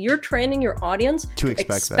does, you're training your audience to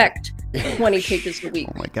expect 20 pages a week.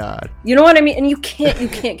 Oh my god. You know what I mean? And you can't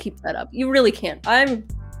keep that up. You really can't.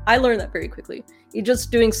 I learned that very quickly. You're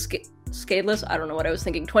just doing scaleless. I don't know what I was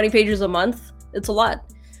thinking. 20 pages a month. It's a lot.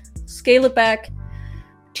 Scale it back.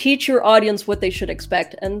 Teach your audience what they should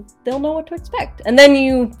expect, and they'll know what to expect. And then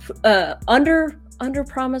you under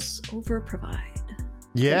promise, over provide.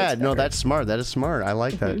 Yeah, no, that's smart. That is smart. I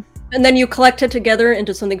like that. And then you collect it together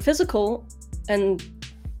into something physical, and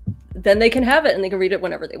then they can have it and they can read it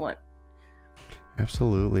whenever they want.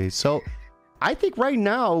 Absolutely. So I think right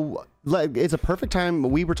now it's a perfect time.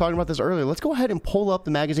 We were talking about this earlier. Let's go ahead and pull up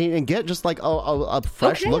the magazine and get just like a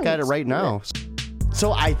fresh look at it right now.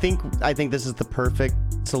 So I think this is the perfect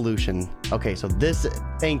solution. Okay, so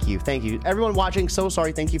thank you. Everyone watching, so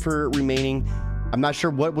sorry. Thank you for remaining. I'm not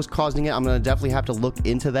sure what was causing it. I'm going to definitely have to look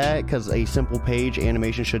into that because a simple page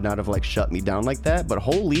animation should not have like shut me down like that. But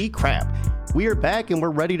holy crap. We are back and we're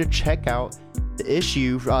ready to check out the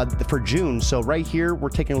issue for June. So right here, we're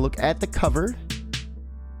taking a look at the cover.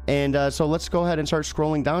 And so let's go ahead and start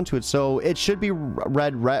scrolling down to it. So it should be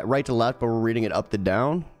read right to left, but we're reading it up to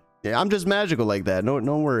down. Yeah, I'm just magical like that. No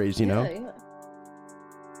worries, you know? Yeah.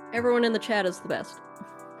 Everyone in the chat is the best.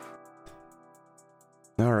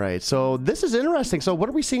 All right, so this is interesting. So what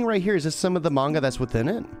are we seeing right here? Is this some of the manga that's within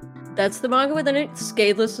it? That's the manga within it.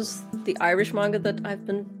 Scatheless is the Irish manga that I've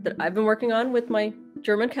been working on with my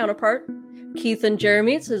German counterpart. Keith and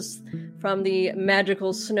Jeremy's is from the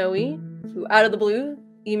Magical Snowy, who out of the blue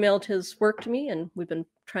emailed his work to me, and we've been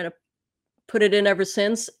trying to put it in ever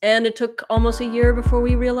since. And it took almost a year before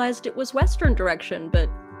we realized it was Western direction, but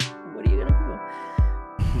what are you gonna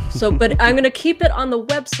do? So, but I'm gonna keep it on the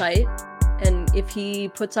website. And if he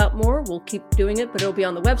puts out more, we'll keep doing it, but it'll be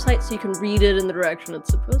on the website so you can read it in the direction it's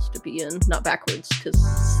supposed to be in, not backwards,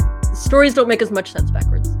 because stories don't make as much sense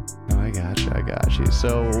backwards. Oh, I got you.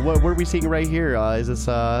 So what are we seeing right here? Is this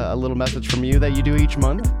a little message from you that you do each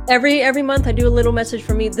month? Every month I do a little message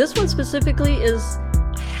from me. This one specifically is,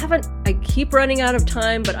 I keep running out of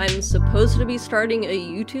time, but I'm supposed to be starting a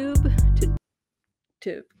YouTube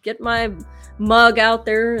to get my mug out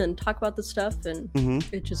there and talk about the stuff and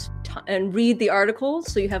it just and read the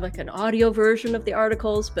articles, so you have like an audio version of the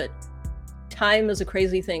articles, but time is a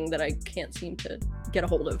crazy thing that I can't seem to get a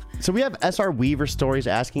hold of. So we have SR Weaver Stories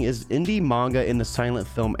asking, is indie manga in the silent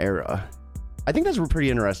film era? I think that's a pretty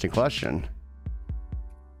interesting question.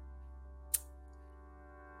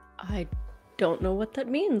 I don't know what that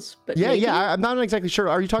means, but yeah, maybe. I'm not exactly sure.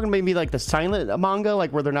 Are you talking maybe like the silent manga,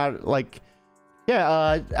 like where they're not like?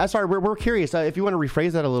 Yeah, sorry, we're curious. If you want to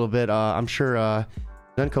rephrase that a little bit, I'm sure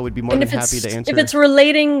Zenko would be more than happy to answer. If it's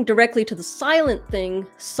relating directly to the silent thing,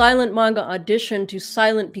 silent manga audition to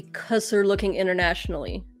silent because they're looking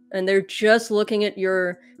internationally. And they're just looking at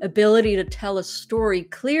your ability to tell a story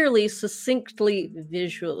clearly, succinctly,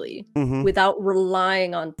 visually, without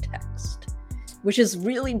relying on text, which is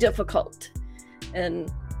really difficult.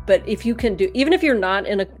 But if you can do, even if you're not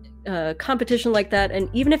in a competition like that, and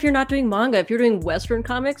even if you're not doing manga, if you're doing Western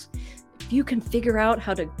comics, if you can figure out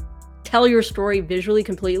how to tell your story visually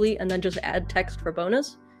completely and then just add text for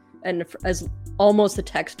bonus, and as almost the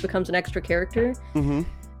text becomes an extra character,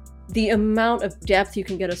 the amount of depth you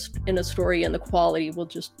can get in a story and the quality will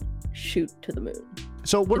just shoot to the moon.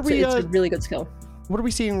 So it's a really good skill. What are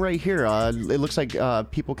we seeing right here? It looks like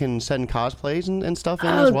people can send cosplays and stuff in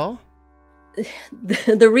as well.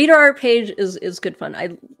 The reader art page is good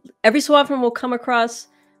fun. Every so often we'll come across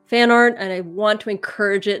fan art, and I want to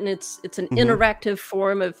encourage it, and it's an interactive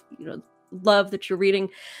form of love that you're reading.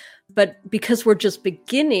 But because we're just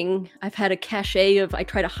beginning, I've had a cachet of I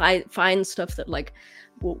try to find stuff that like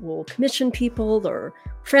we'll commission people, or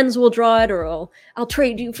friends will draw it, or I'll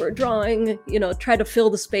trade you for a drawing. Try to fill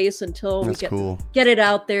the space until we get it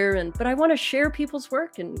out there. But I want to share people's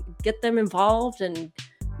work and get them involved, and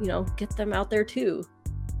get them out there too.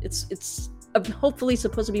 It's hopefully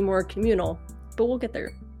supposed to be more communal, but we'll get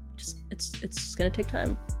there. It's gonna take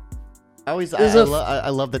time. I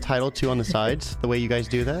love the title too on the sides, the way you guys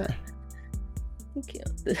do that. Thank you.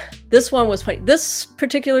 This one was funny. This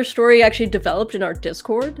particular story actually developed in our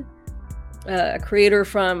Discord. A creator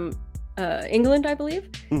from England, I believe,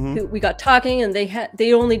 who we got talking, and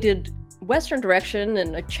they only did Western direction,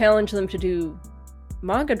 and I challenged them to do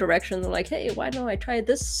manga direction. They're like, hey, why don't I try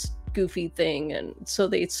this goofy thing? And so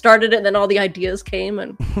they started it, and then all the ideas came,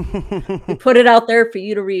 and we put it out there for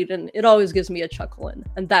you to read, and it always gives me a chuckle,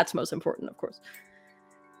 and that's most important, of course.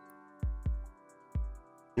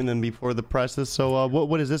 And then before the presses, so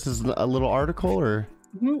what is this? Is a little article, or?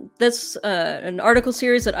 That's an article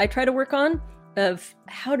series that I try to work on of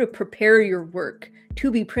how to prepare your work to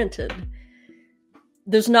be printed.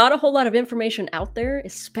 There's not a whole lot of information out there,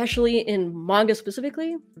 especially in manga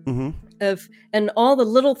specifically, and all the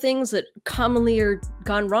little things that commonly are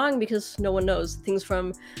gone wrong because no one knows. Things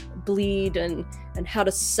from bleed and how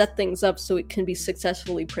to set things up so it can be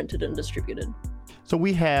successfully printed and distributed. So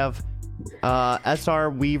we have SR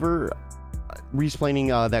Weaver re-explaining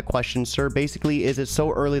that question, sir. Basically, is it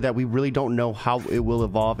so early that we really don't know how it will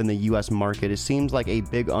evolve in the U.S. market? It seems like a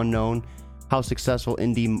big unknown how successful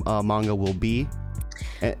indie manga will be.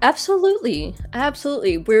 Absolutely. As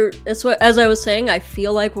I was saying, I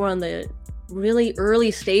feel like we're on the really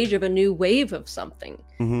early stage of a new wave of something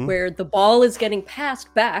where the ball is getting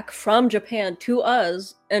passed back from Japan to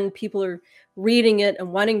us, and people are reading it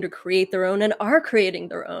and wanting to create their own and are creating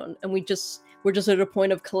their own. And we're just at a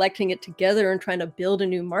point of collecting it together and trying to build a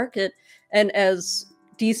new market. And as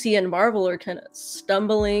DC and Marvel are kind of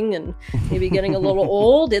stumbling and maybe getting a little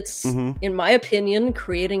old, it's, in my opinion,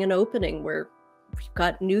 creating an opening where we've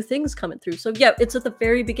got new things coming through. So yeah, it's at the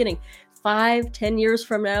very beginning. 5-10 years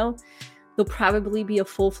from now, there'll probably be a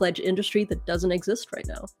full-fledged industry that doesn't exist right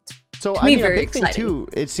now. So I mean, a big thing too,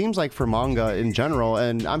 it seems like for manga in general,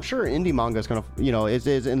 and I'm sure indie manga is gonna,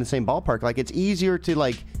 is in the same ballpark. Like, it's easier to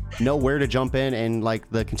like know where to jump in and like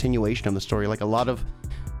the continuation of the story. Like a lot of,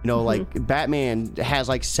 like Batman has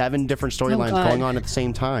like 7 different storylines going on at the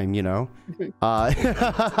same time. God,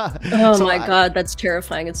 that's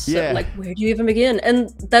terrifying. It's so, like, where do you even begin? And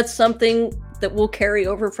that's something that will carry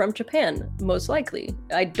over from Japan, most likely.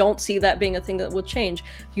 I don't see that being a thing that will change.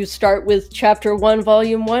 You start with chapter 1,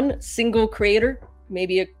 volume 1, single creator,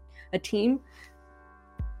 maybe a team,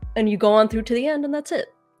 and you go on through to the end, and that's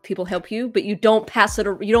it. People help you, but you don't pass it.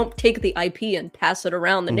 You don't take the IP and pass it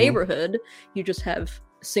around the neighborhood. You just have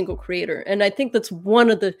a single creator. And I think that's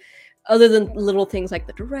one of the, other than little things like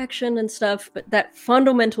the direction and stuff, but that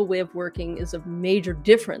fundamental way of working is a major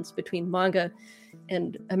difference between manga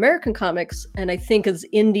and American comics. And I think as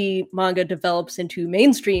indie manga develops into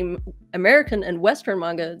mainstream American and Western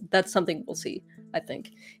manga, that's something we'll see. I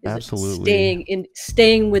think is absolutely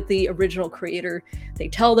staying with the original creator. They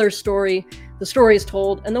tell their story, the story is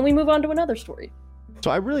told, and then we move on to another story.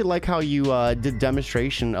 So I really like how you did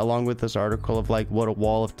demonstration along with this article of like what a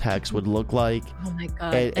wall of text would look like. Oh my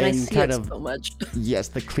god! And I see kind it so much. Yes,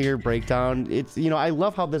 the clear breakdown. It's I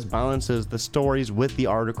love how this balances the stories with the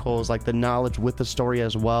articles, like the knowledge with the story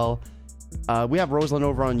as well. We have Rosalind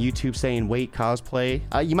over on YouTube saying, "Wait, cosplay."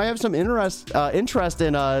 You might have some interest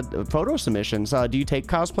in photo submissions. Do you take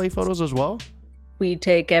cosplay photos as well? We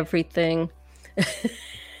take everything.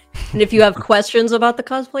 And if you have questions about the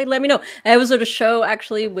cosplay, let me know. I was at a show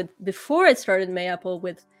actually before I started Mayapple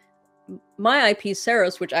with my IP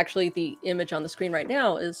Saros, which actually the image on the screen right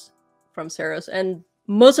now is from Saros, and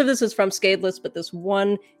most of this is from Scadeless, but this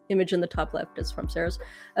one image in the top left is from Saros,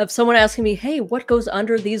 of someone asking me, "Hey, what goes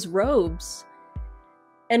under these robes?"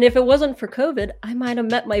 And if it wasn't for COVID, I might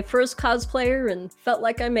have met my first cosplayer and felt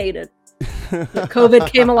like I made it. But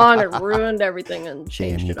COVID came along and ruined everything and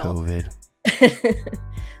changed it all. COVID.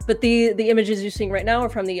 But the images you're seeing right now are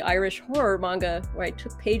from the Irish horror manga, where I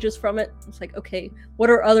took pages from it. It's like, okay, what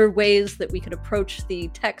are other ways that we could approach the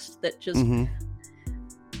text that just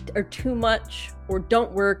are too much or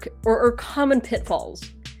don't work or common pitfalls?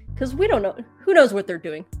 Because we don't know. Who knows what they're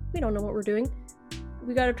doing? We don't know what we're doing.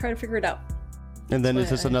 We got to try to figure it out. And then is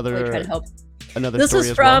this another try to help. Another this story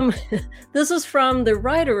is as from well? This is from the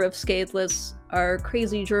writer of Scadeless, our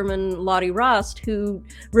crazy German Lottie Rost, who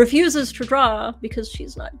refuses to draw because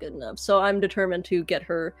she's not good enough. So I'm determined to get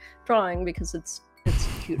her drawing because it's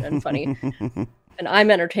cute and funny. And I'm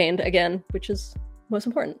entertained again, which is most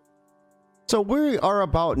important. So we are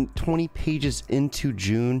about 20 pages into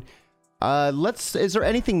June. Is there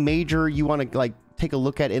anything major you want to like take a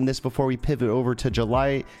look at in this before we pivot over to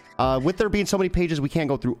July? With there being so many pages, we can't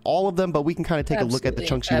go through all of them, but we can kind of take a look at the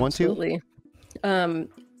chunks you want to.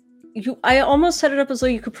 I almost set it up as though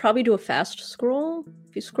you could probably do a fast scroll.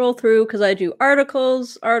 If you scroll through, because I do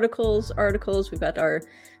articles. We've got our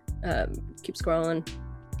keep scrolling.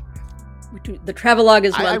 The travelogue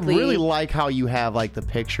is monthly. I really like how you have like the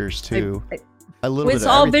pictures too. It's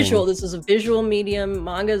all visual. This is a visual medium.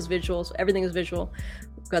 Manga is visual, so everything is visual.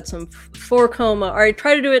 We've got some 4-coma. All right,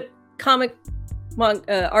 try to do it comic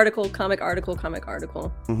article.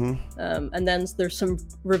 And then there's some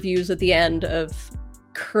reviews at the end of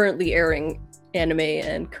currently airing anime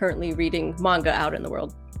and currently reading manga out in the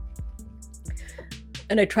world.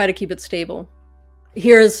 And I try to keep it stable.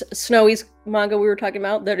 Here's Snowy's manga we were talking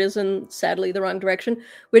about that is in, sadly, the wrong direction,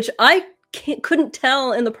 which I couldn't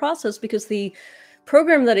tell in the process because the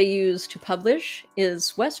program that I use to publish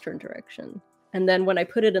is Western direction. And then when I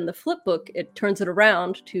put it in the flip book, it turns it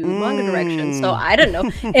around to manga direction. So I don't know.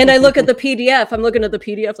 And I look at the PDF. I'm looking at the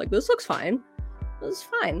PDF like, this looks fine. This is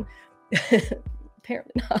fine.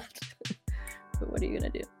 Apparently not. But what are you going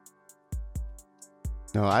to do?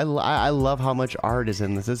 No, I love how much art is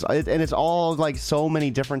in this. And it's all like so many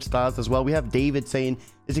different styles as well. We have David saying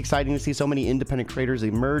it's exciting to see so many independent creators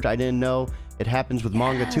emerge. I didn't know it happens with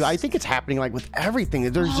manga too. I think it's happening like with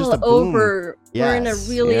everything. There's all just a boom. Over. Yes, we're in a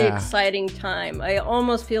really exciting time. I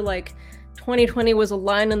almost feel like 2020 was a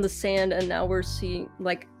line in the sand, and now we're seeing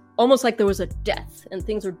like almost like there was a death, and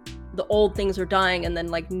the old things are dying, and then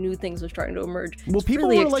like new things are starting to emerge. Well, it's people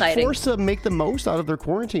really were like forced to make the most out of their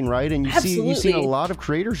quarantine, right? And you've seen a lot of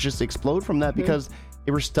creators just explode from that because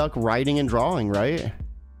they were stuck writing and drawing, right?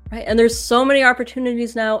 Right, and there's so many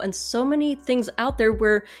opportunities now and so many things out there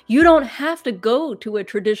where you don't have to go to a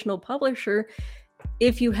traditional publisher.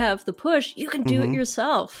 If you have the push, you can do it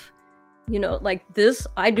yourself. You know, like this,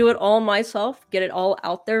 I do it all myself, get it all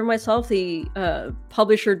out there myself. The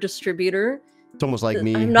publisher distributor. It's almost like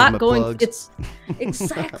me. I'm not going. Plugs. It's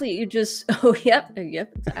exactly. You just. Oh, yep.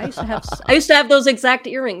 I used to have those exact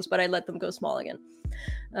earrings, but I let them go small again.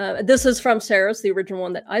 This is from Saros, the original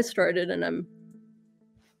one that I started, and I'm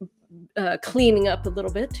cleaning up a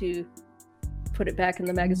little bit to put it back in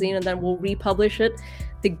the magazine, and then we'll republish it.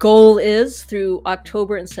 The goal is through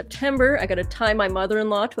October and September. I got to tie my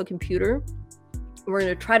mother-in-law to a computer. We're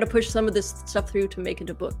going to try to push some of this stuff through to make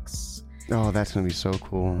into books. Oh, that's going to be so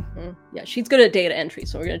cool. Yeah, she's good at data entry,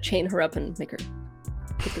 so we're going to chain her up and make her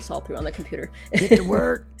put this all through on the computer. Get to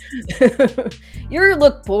work. You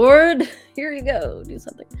look bored. Here you go. Do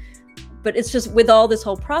something. But it's just with all this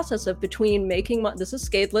whole process of between making this is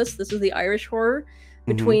Scadeless, this is the Irish horror,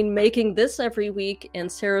 between making this every week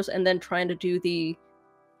and Saros, and then trying to do the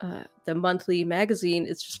monthly magazine,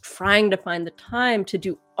 it's just trying to find the time to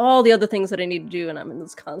do all the other things that I need to do, and I'm in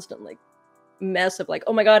this constant like mess of like,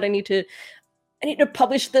 oh my god, I need to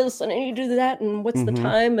publish this and I need to do that, and what's the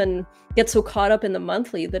time, and get so caught up in the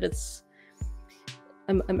monthly that it's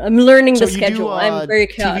I'm learning the schedule. I'm very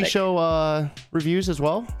chaotic. TV show reviews as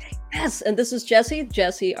well. Yes, and this is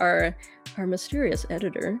Jesse, our mysterious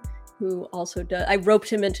editor, who also does. I roped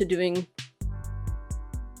him into doing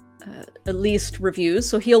at least reviews,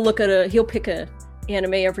 so he'll pick a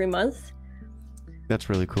anime every month. That's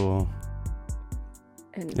really cool.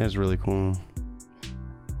 That's really cool.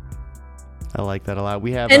 I like that a lot.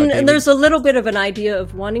 We have and there's a little bit of an idea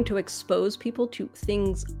of wanting to expose people to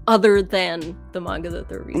things other than the manga that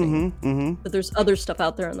they're reading. But there's other stuff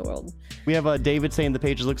out there in the world. We have David saying the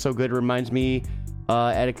pages look so good. It reminds me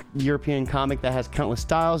at a European comic that has countless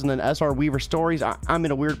styles. And then SR Weaver stories. I'm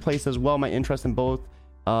in a weird place as well. My interest in both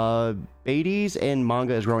Beatties and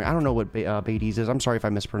manga is growing. I don't know what Beatties is. I'm sorry if I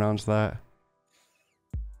mispronounced that.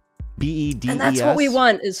 BEDES. And that's what we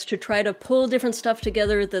want, is to try to pull different stuff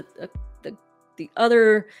together that the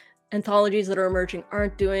other anthologies that are emerging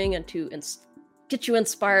aren't doing, and to get you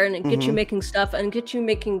inspired and get you making stuff and get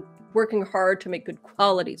you working hard to make good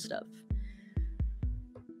quality stuff.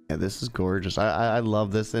 Yeah, this is gorgeous. I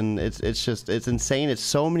love this, and it's insane. It's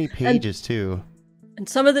so many pages too. And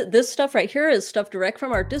some of this stuff right here is stuff direct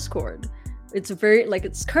from our Discord. It's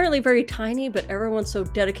it's currently very tiny, but everyone's so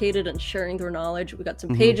dedicated and sharing their knowledge. We got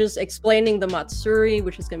some pages explaining the Matsuri,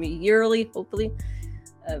 which is going to be yearly, hopefully.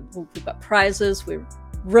 We've got prizes. We're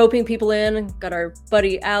roping people in. Got our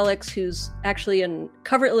buddy Alex, who's actually in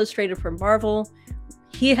cover illustrated for Marvel.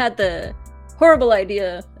 He had the horrible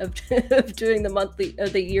idea of doing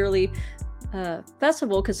the yearly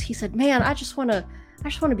festival, because he said, "Man, I just want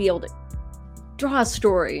to be able to draw a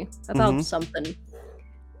story about something."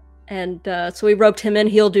 And so we roped him in.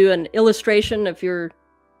 He'll do an illustration of your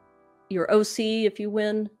OC if you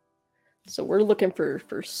win. So we're looking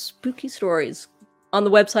for spooky stories. On the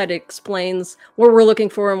website, it explains what we're looking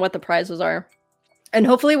for and what the prizes are. And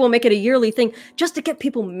hopefully we'll make it a yearly thing, just to get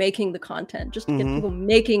people making the content, just to get people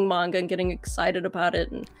making manga and getting excited about it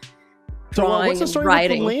and drawing what's the story and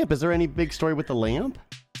writing. With the lamp? Is there any big story with the lamp?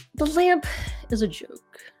 The lamp is a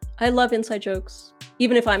joke. I love inside jokes,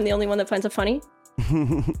 even if I'm the only one that finds it funny.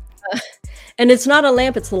 And it's not a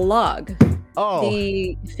lamp, it's the log. Oh.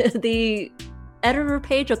 The editor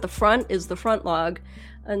page at the front is the front log.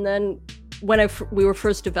 And then when we were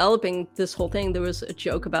first developing this whole thing, there was a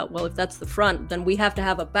joke about, well, if that's the front, then we have to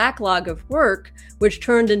have a backlog of work, which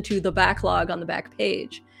turned into the backlog on the back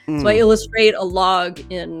page. So I illustrate a log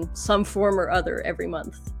in some form or other every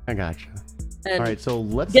month. I gotcha. And all right, so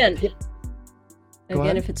let's...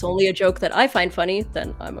 Again, if it's only a joke that I find funny,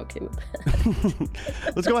 then I'm okay with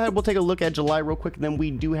that. Let's go ahead. We'll take a look at July real quick, and then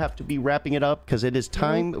we do have to be wrapping it up, because it is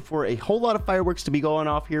time for a whole lot of fireworks to be going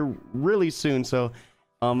off here really soon. So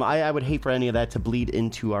I would hate for any of that to bleed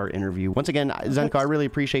into our interview. Once again, Zenko, I really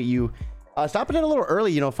appreciate you stopping in a little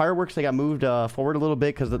early. You know, fireworks, they got moved forward a little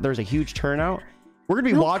bit because there's a huge turnout. We're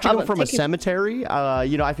going to be watching them from a cemetery.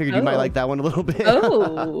 I figured you might like that one a little bit.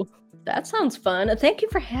 Oh, that sounds fun. Thank you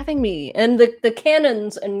for having me. And the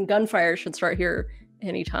cannons and gunfire should start here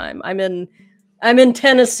anytime. I'm in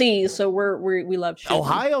Tennessee, so we love shooting.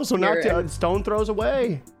 Ohio, so not stone throws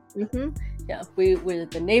away. Yeah,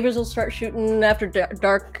 the neighbors will start shooting after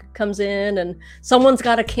dark comes in, and someone's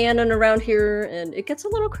got a cannon around here, and it gets a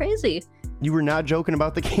little crazy. You were not joking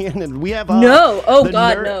about the cannon. We have no. Oh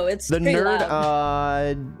God, no! It's the nerd.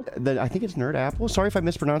 Loud. I think it's Nerd Apple. Sorry if I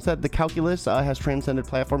mispronounced that. The Calculus has transcended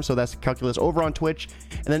platforms, so that's Calculus over on Twitch.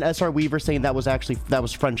 And then SR Weaver saying that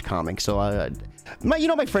was French comic. So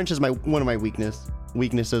my French is one of my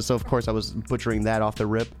weaknesses. So of course I was butchering that off the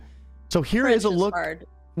rip. So here French is a look. Hard.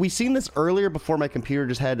 We seen this earlier before my computer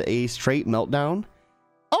just had a straight meltdown.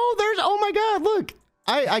 Oh my God! Look.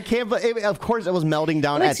 I can't, of course it was melting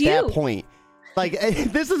down at that point. Like,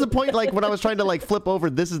 this is the point, like, when I was trying to, like, flip over,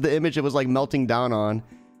 this is the image it was, like, melting down on.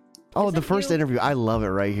 Oh, the first interview. I love it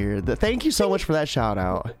right here. Thank you so much for that shout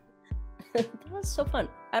out. That was so fun.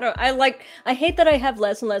 I hate that I have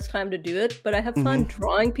less and less time to do it, but I have fun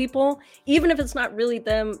drawing people, even if it's not really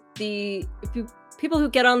them. People who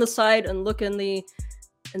get on the site and look in the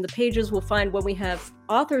pages will find when we have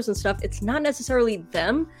authors and stuff, it's not necessarily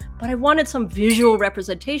them, but I wanted some visual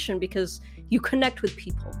representation because you connect with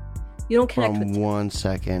people. You don't connect with people. 1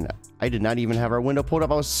 second. I did not even have our window pulled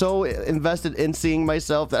up. I was so invested in seeing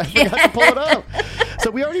myself that I forgot to pull it up.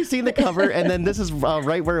 So we already seen the cover, and then this is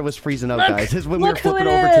right where it was freezing up, guys. This is when we were flipping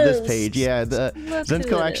over to this page. Yeah,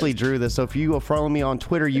 Zenko actually drew this. So if you follow me on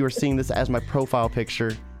Twitter, you are seeing this as my profile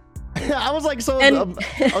picture. I was like, I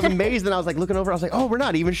was amazed, and I was like looking over. I was like, oh, we're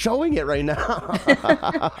not even showing it right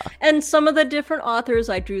now. And some of the different authors,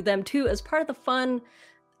 I drew them too as part of the fun.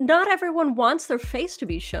 Not everyone wants their face to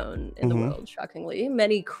be shown in the world, shockingly.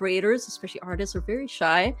 Many creators, especially artists, are very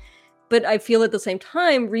shy. But I feel at the same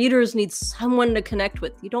time, readers need someone to connect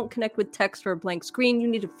with. You don't connect with text or a blank screen. You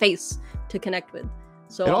need a face to connect with.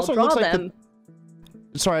 So I'll draw them.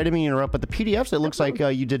 Sorry, I didn't mean to interrupt, but the PDFs, it looks like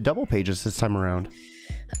you did double pages this time around.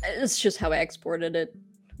 It's just how I exported it.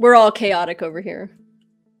 We're all chaotic over here.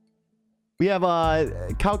 We have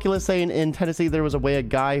Calculus saying in Tennessee there was a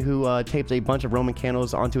guy who taped a bunch of Roman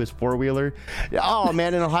candles onto his four-wheeler. Oh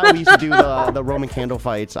man, in Ohio we used to do the Roman candle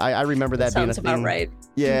fights. I remember that being a thing. Sounds about right.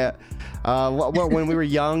 Yeah. When we were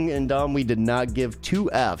young and dumb, we did not give two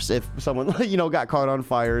Fs if someone got caught on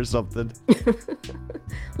fire or something.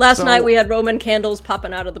 Last night we had Roman candles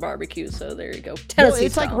popping out of the barbecue, so there you go. Tennessee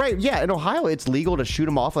it's style. Like right, yeah. In Ohio, it's legal to shoot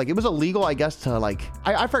them off. Like it was illegal, I guess, to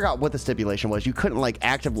I forgot what the stipulation was. You couldn't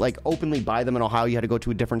openly buy them in Ohio. You had to go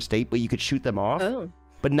to a different state, but you could shoot them off. Oh.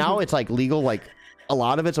 But now it's legal, a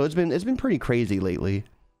lot of it. So it's been pretty crazy lately.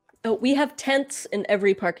 Oh, we have tents in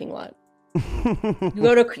every parking lot.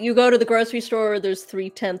 You go to the grocery store, there's 3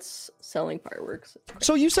 tents selling fireworks.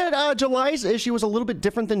 So you said July's issue was a little bit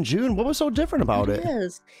different than June. What was so different about it?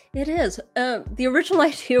 It is. The original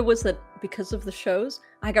idea was that because of the shows,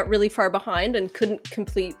 I got really far behind and couldn't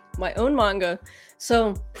complete my own manga.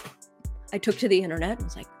 So I took to the internet and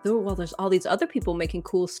was like, oh, well, there's all these other people making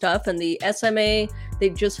cool stuff. And the SMA,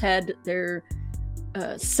 they just had their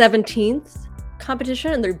 17th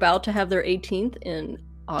competition, and they're about to have their 18th in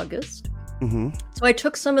August. Mm-hmm. So I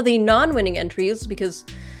took some of the non-winning entries because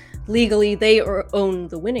legally they own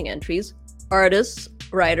the winning entries. Artists,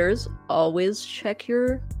 writers, always check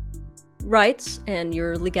your rights and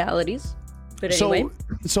your legalities. But anyway.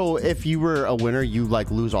 So if you were a winner, you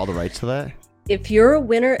lose all the rights to that? If you're a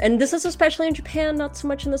winner, and this is especially in Japan, not so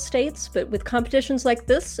much in the States, but with competitions like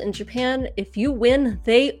this in Japan, if you win,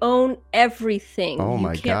 they own everything. Oh my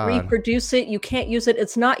God. You can't reproduce it. You can't use it.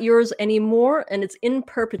 It's not yours anymore, and it's in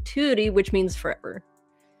perpetuity, which means forever.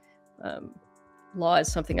 Law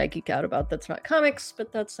is something I geek out about. That's not comics,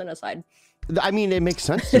 but that's an aside. I mean, it makes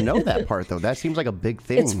sense to know that part, though. That seems like a big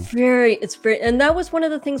thing. It's very, and that was one of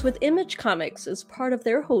the things with Image Comics, as part of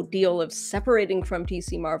their whole deal of separating from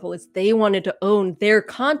DC Marvel, is they wanted to own their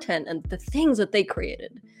content and the things that they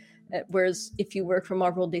created. Whereas if you work for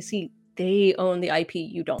Marvel DC, they own the IP.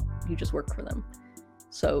 You don't. You just work for them.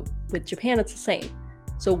 So with Japan, it's the same.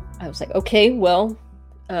 So I was like, okay, well,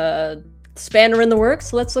 spanner in the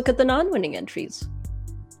works. Let's look at the non-winning entries.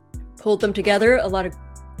 Pulled them together. A lot of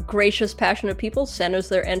gracious, passionate people sent us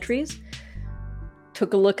their entries,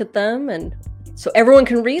 took a look at them, and so everyone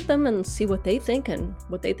can read them and see what they think and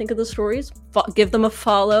what they think of the stories. Give them a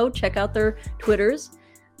follow, check out their Twitters,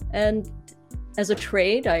 and as a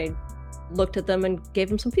trade, I looked at them and gave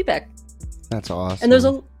them some feedback. That's awesome. And there's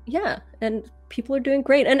and people are doing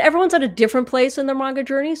great, and everyone's at a different place in their manga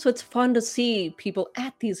journey, so it's fun to see people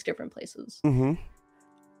at these different places. Mm-hmm.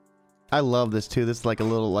 I love this too. This is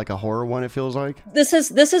a horror one, it feels like. This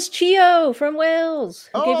is Chio from Wales.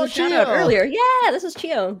 Who gave a shout out earlier. Yeah, this is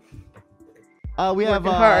Chio. We have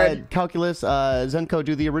Calculus, Zenko.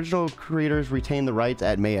 Do the original creators retain the rights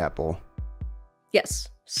at Mayapple? Yes.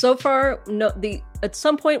 So far, no. At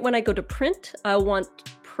some point when I go to print, I want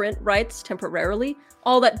print rights temporarily.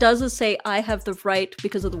 All that does is say I have the right,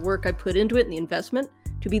 because of the work I put into it and the investment,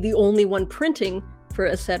 to be the only one printing for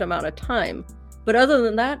a set amount of time. But other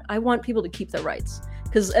than that, I want people to keep their rights.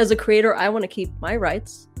 Because as a creator, I want to keep my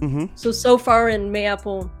rights. Mm-hmm. So far in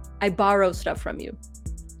Mayapple, I borrow stuff from you.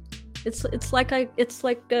 It's like a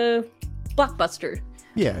Blockbuster.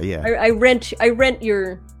 Yeah. I rent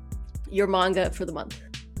your manga for the month,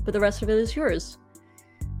 but the rest of it is yours.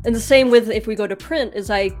 And the same with if we go to print,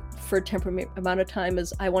 for a temporary amount of time,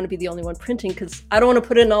 is I want to be the only one printing, because I don't want to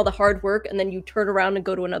put in all the hard work and then you turn around and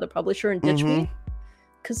go to another publisher and ditch me,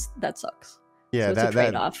 because that sucks. Yeah, so it's a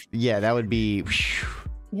trade-off. That would be.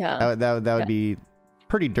 Yeah, that would be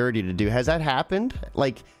pretty dirty to do. Has that happened?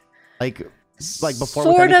 Like before?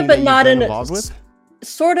 Sort of, but not in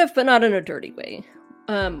a dirty way.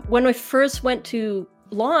 When I first went to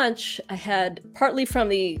launch, I had, partly from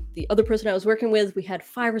the other person I was working with, we had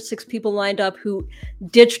 5 or 6 people lined up who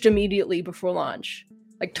ditched immediately before launch.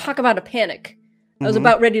 Talk about a panic. I was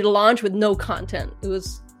about ready to launch with no content. It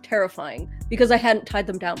was terrifying because I hadn't tied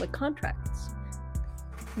them down with contracts.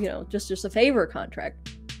 Just a favor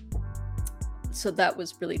contract. So that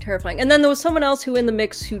was really terrifying. And then there was someone else who in the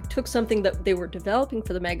mix who took something that they were developing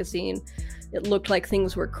for the magazine. It looked like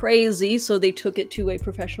things were crazy, so they took it to a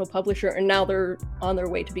professional publisher, and now they're on their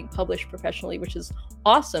way to being published professionally, which is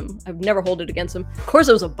awesome. I've never held it against them. Of course,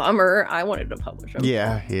 it was a bummer. I wanted to publish them.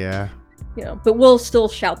 Yeah. But we'll still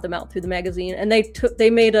shout them out through the magazine, and they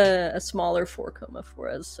made a smaller 4-koma for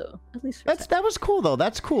us, so at least that was cool though.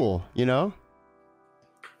 That's cool,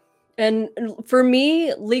 And for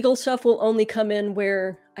me, legal stuff will only come in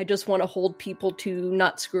where I just want to hold people to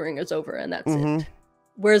not screwing us over, and that's it.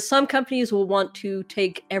 Whereas some companies will want to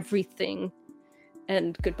take everything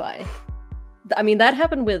and goodbye. I mean, that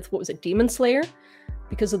happened with, Demon Slayer?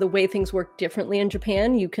 because of the way things work differently in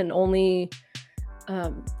Japan, you can only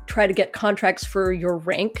try to get contracts for your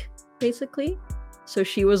rank, basically. So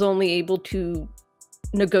she was only able to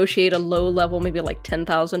negotiate a low level, maybe like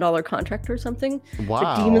 $10,000 contract or something. Wow.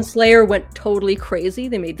 But Demon Slayer went totally crazy.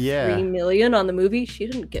 They made Yeah. $3 million on the movie. She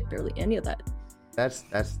didn't get barely any of that. That's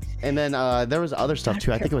and then there was other stuff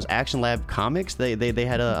too. I think it was Action Lab Comics. They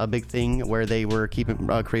had a big thing where they were keeping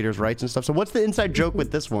creators' rights and stuff. So what's the inside joke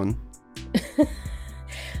with this one?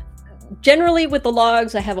 Generally with the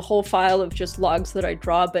logs, I have a whole file of just logs that I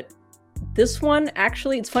draw, but this one,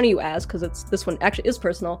 actually, it's funny you ask, because this one actually is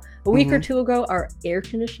personal. A week or two ago, our air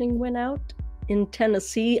conditioning went out in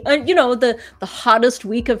Tennessee. You know, the hottest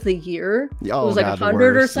week of the year. Oh, it was like God,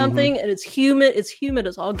 100 or something, and it's humid. It's humid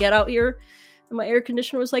as all get out here. And my air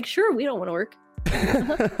conditioner was like, sure, we don't want to work.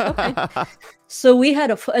 Okay. So we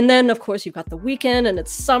had and then of course you've got the weekend and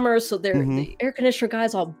it's summer, so the air conditioner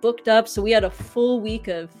guys all booked up. So we had a full week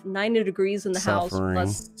of 90 degrees in the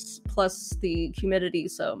house plus the humidity.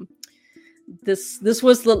 So this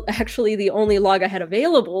was actually the only log I had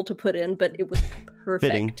available to put in, but it was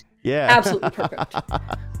perfect. Fitting. Yeah. Absolutely perfect.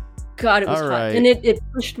 God, it was all hot. right. And it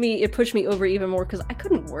pushed me over even more because I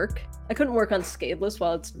couldn't work on Scadeless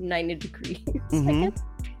while it's 90 degrees.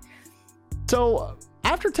 So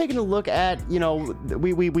after taking a look at, you know,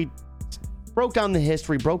 we broke down the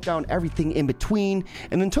history, broke down everything in between,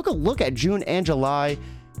 and then took a look at June and July.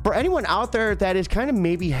 For anyone out there that is kind of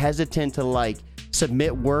maybe hesitant to like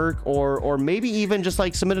submit work or maybe even just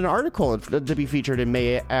like submit an article to be featured in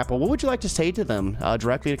Mayapple, what would you like to say to them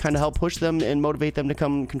directly to kind of help push them and motivate them to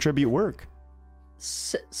come contribute work?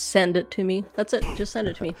 Send it to me. That's it. Just send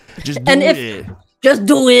it to me. Just do it. Just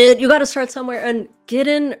do it. You got to start somewhere and get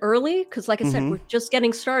in early, because like I said, we're just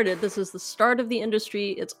getting started. This is the start of the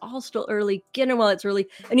industry. It's all still early. Get in while it's early.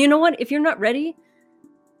 And you know what? If you're not ready,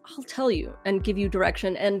 I'll tell you and give you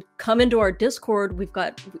direction, and come into our Discord. We've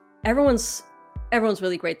got everyone's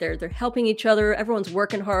really great there. They're helping each other. Everyone's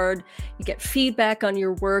working hard. You get feedback on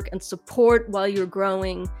your work and support while you're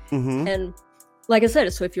growing. And like I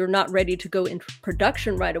said, so if you're not ready to go into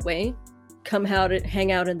production right away, come out and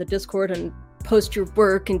hang out in the Discord and post your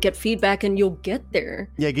work and get feedback, and you'll get there.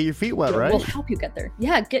 Yeah, get your feet wet, right? We'll help you get there.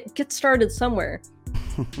 Yeah, get started somewhere.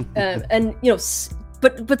 And you know,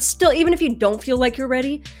 but still, even if you don't feel like you're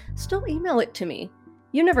ready, still email it to me.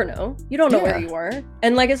 You never know. You don't know where you are.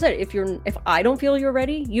 And like I said, if I don't feel you're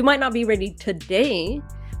ready, you might not be ready today,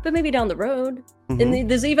 but maybe down the road. And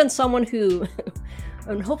there's even someone who,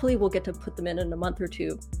 and hopefully we'll get to put them in a month or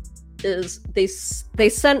two, is they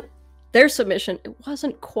sent their submission. It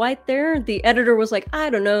wasn't quite there. The editor was like, I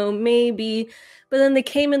don't know, maybe. But then they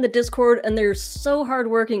came in the Discord and they're so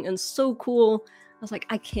hardworking and so cool. I was like,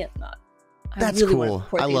 I can't not. That's really cool. want to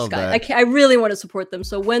support I these love guys. that. I really want to support them.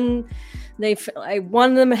 So when I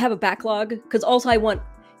want them to have a backlog, because also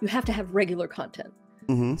you have to have regular content.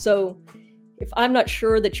 So if I'm not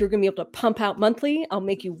sure that you're going to be able to pump out monthly, I'll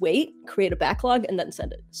make you wait, create a backlog, and then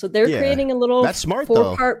send it. So they're creating a little That's smart,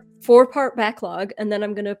 four-part backlog, and then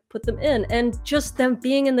I'm going to put them in. And just them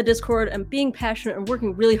being in the Discord and being passionate and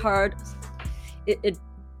working really hard, it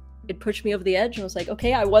pushed me over the edge. And I was like,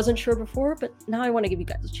 okay, I wasn't sure before, but now I want to give you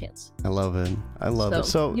guys a chance. I love it. I love it.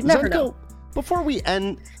 So you never know. Before we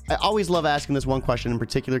end, I always love asking this one question in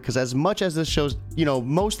particular, because as much as this show's, you know,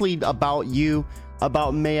 mostly about you,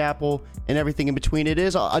 about Mayapple and everything in between, it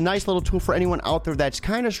is a nice little tool for anyone out there that's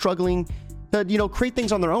kind of struggling to, you know, create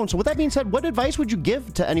things on their own. So with that being said, what advice would you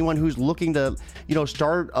give to anyone who's looking to, you know,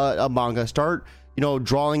 start a manga, start, you know,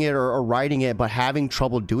 drawing it or writing it, but having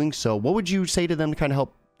trouble doing so? What would you say to them to kind of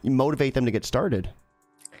help motivate them to get started?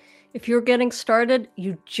 If you're getting started,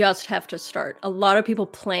 you just have to start. A lot of people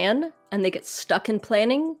plan and they get stuck in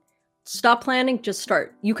planning. Stop planning, just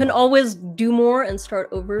start. You can always do more and start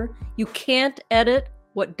over. You can't edit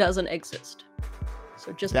what doesn't exist.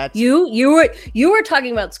 So just you were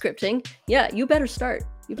talking about scripting. Yeah, you better start.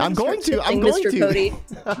 I'm going to. Mr. Cody.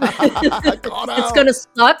 It's It's gonna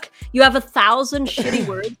suck. You have 1,000 shitty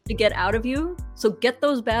words to get out of you. So get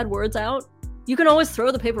those bad words out. You can always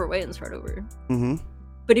throw the paper away and start over.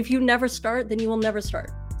 But if you never start, then you will never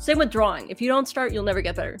start. Same with drawing. If you don't start, you'll never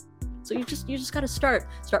get better. So you just got to start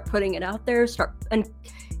putting it out there, and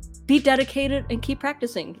be dedicated and keep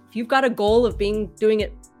practicing. If you've got a goal of doing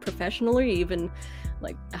it professionally, even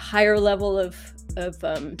like a higher level of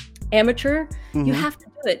amateur, you have to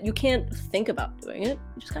do it. You can't think about doing it.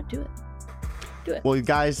 You just got to do it. Do it. Well,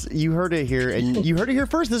 guys, you heard it here, and you heard it here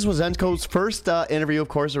first. This was Zenko's first interview. Of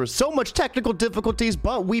course, there was so much technical difficulties,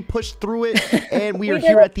 but we pushed through it, and we are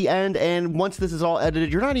here at the end. And once this is all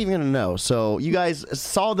edited, you're not even gonna know. So you guys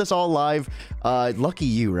saw this all live. Lucky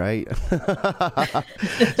you, right?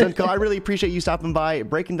 Zenko, I really appreciate you stopping by,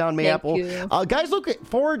 breaking down Mayapple. Guys, look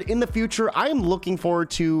forward in the future. I am looking forward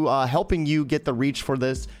to helping you get the reach for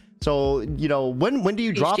this. So, you know, when do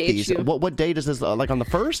you drop these? What date is this? Like on the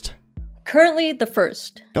 1st? Currently the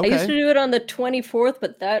 1st. Okay. I used to do it on the 24th,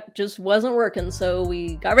 but that just wasn't working. So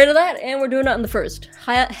we got rid of that and we're doing it on the 1st.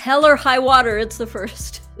 Hell or high water, it's the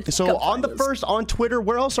 1st. So on the 1st on Twitter,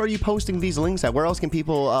 where else are you posting these links at? Where else can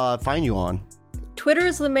people find you on? Twitter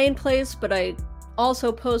is the main place, but I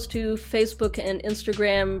also post to Facebook and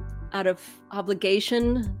Instagram out of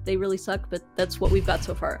obligation. They really suck, but that's what we've got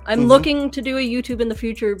so far. I'm looking to do a YouTube in the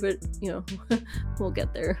future, but you know, we'll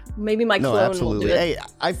get there. Maybe my clone will do it. Hey,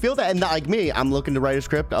 I feel that, and like me, I'm looking to write a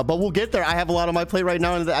script, but we'll get there. I have a lot on my plate right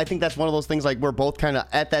now, and I think that's one of those things, like we're both kind of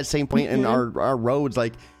at that same point in our roads,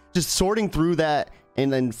 like just sorting through that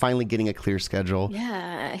and then finally getting a clear schedule.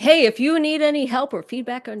 Yeah. Hey, if you need any help or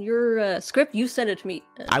feedback on your script, you send it to me.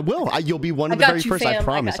 I will. You'll be one of the very first. I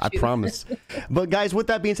promise. I promise. But guys, with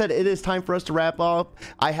that being said, it is time for us to wrap up.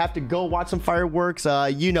 I have to go watch some fireworks.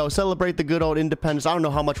 You know, celebrate the good old independence. I don't know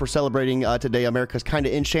how much we're celebrating today. America's kind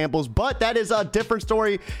of in shambles, but that is a different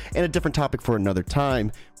story and a different topic for another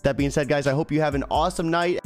time. That being said, guys, I hope you have an awesome night.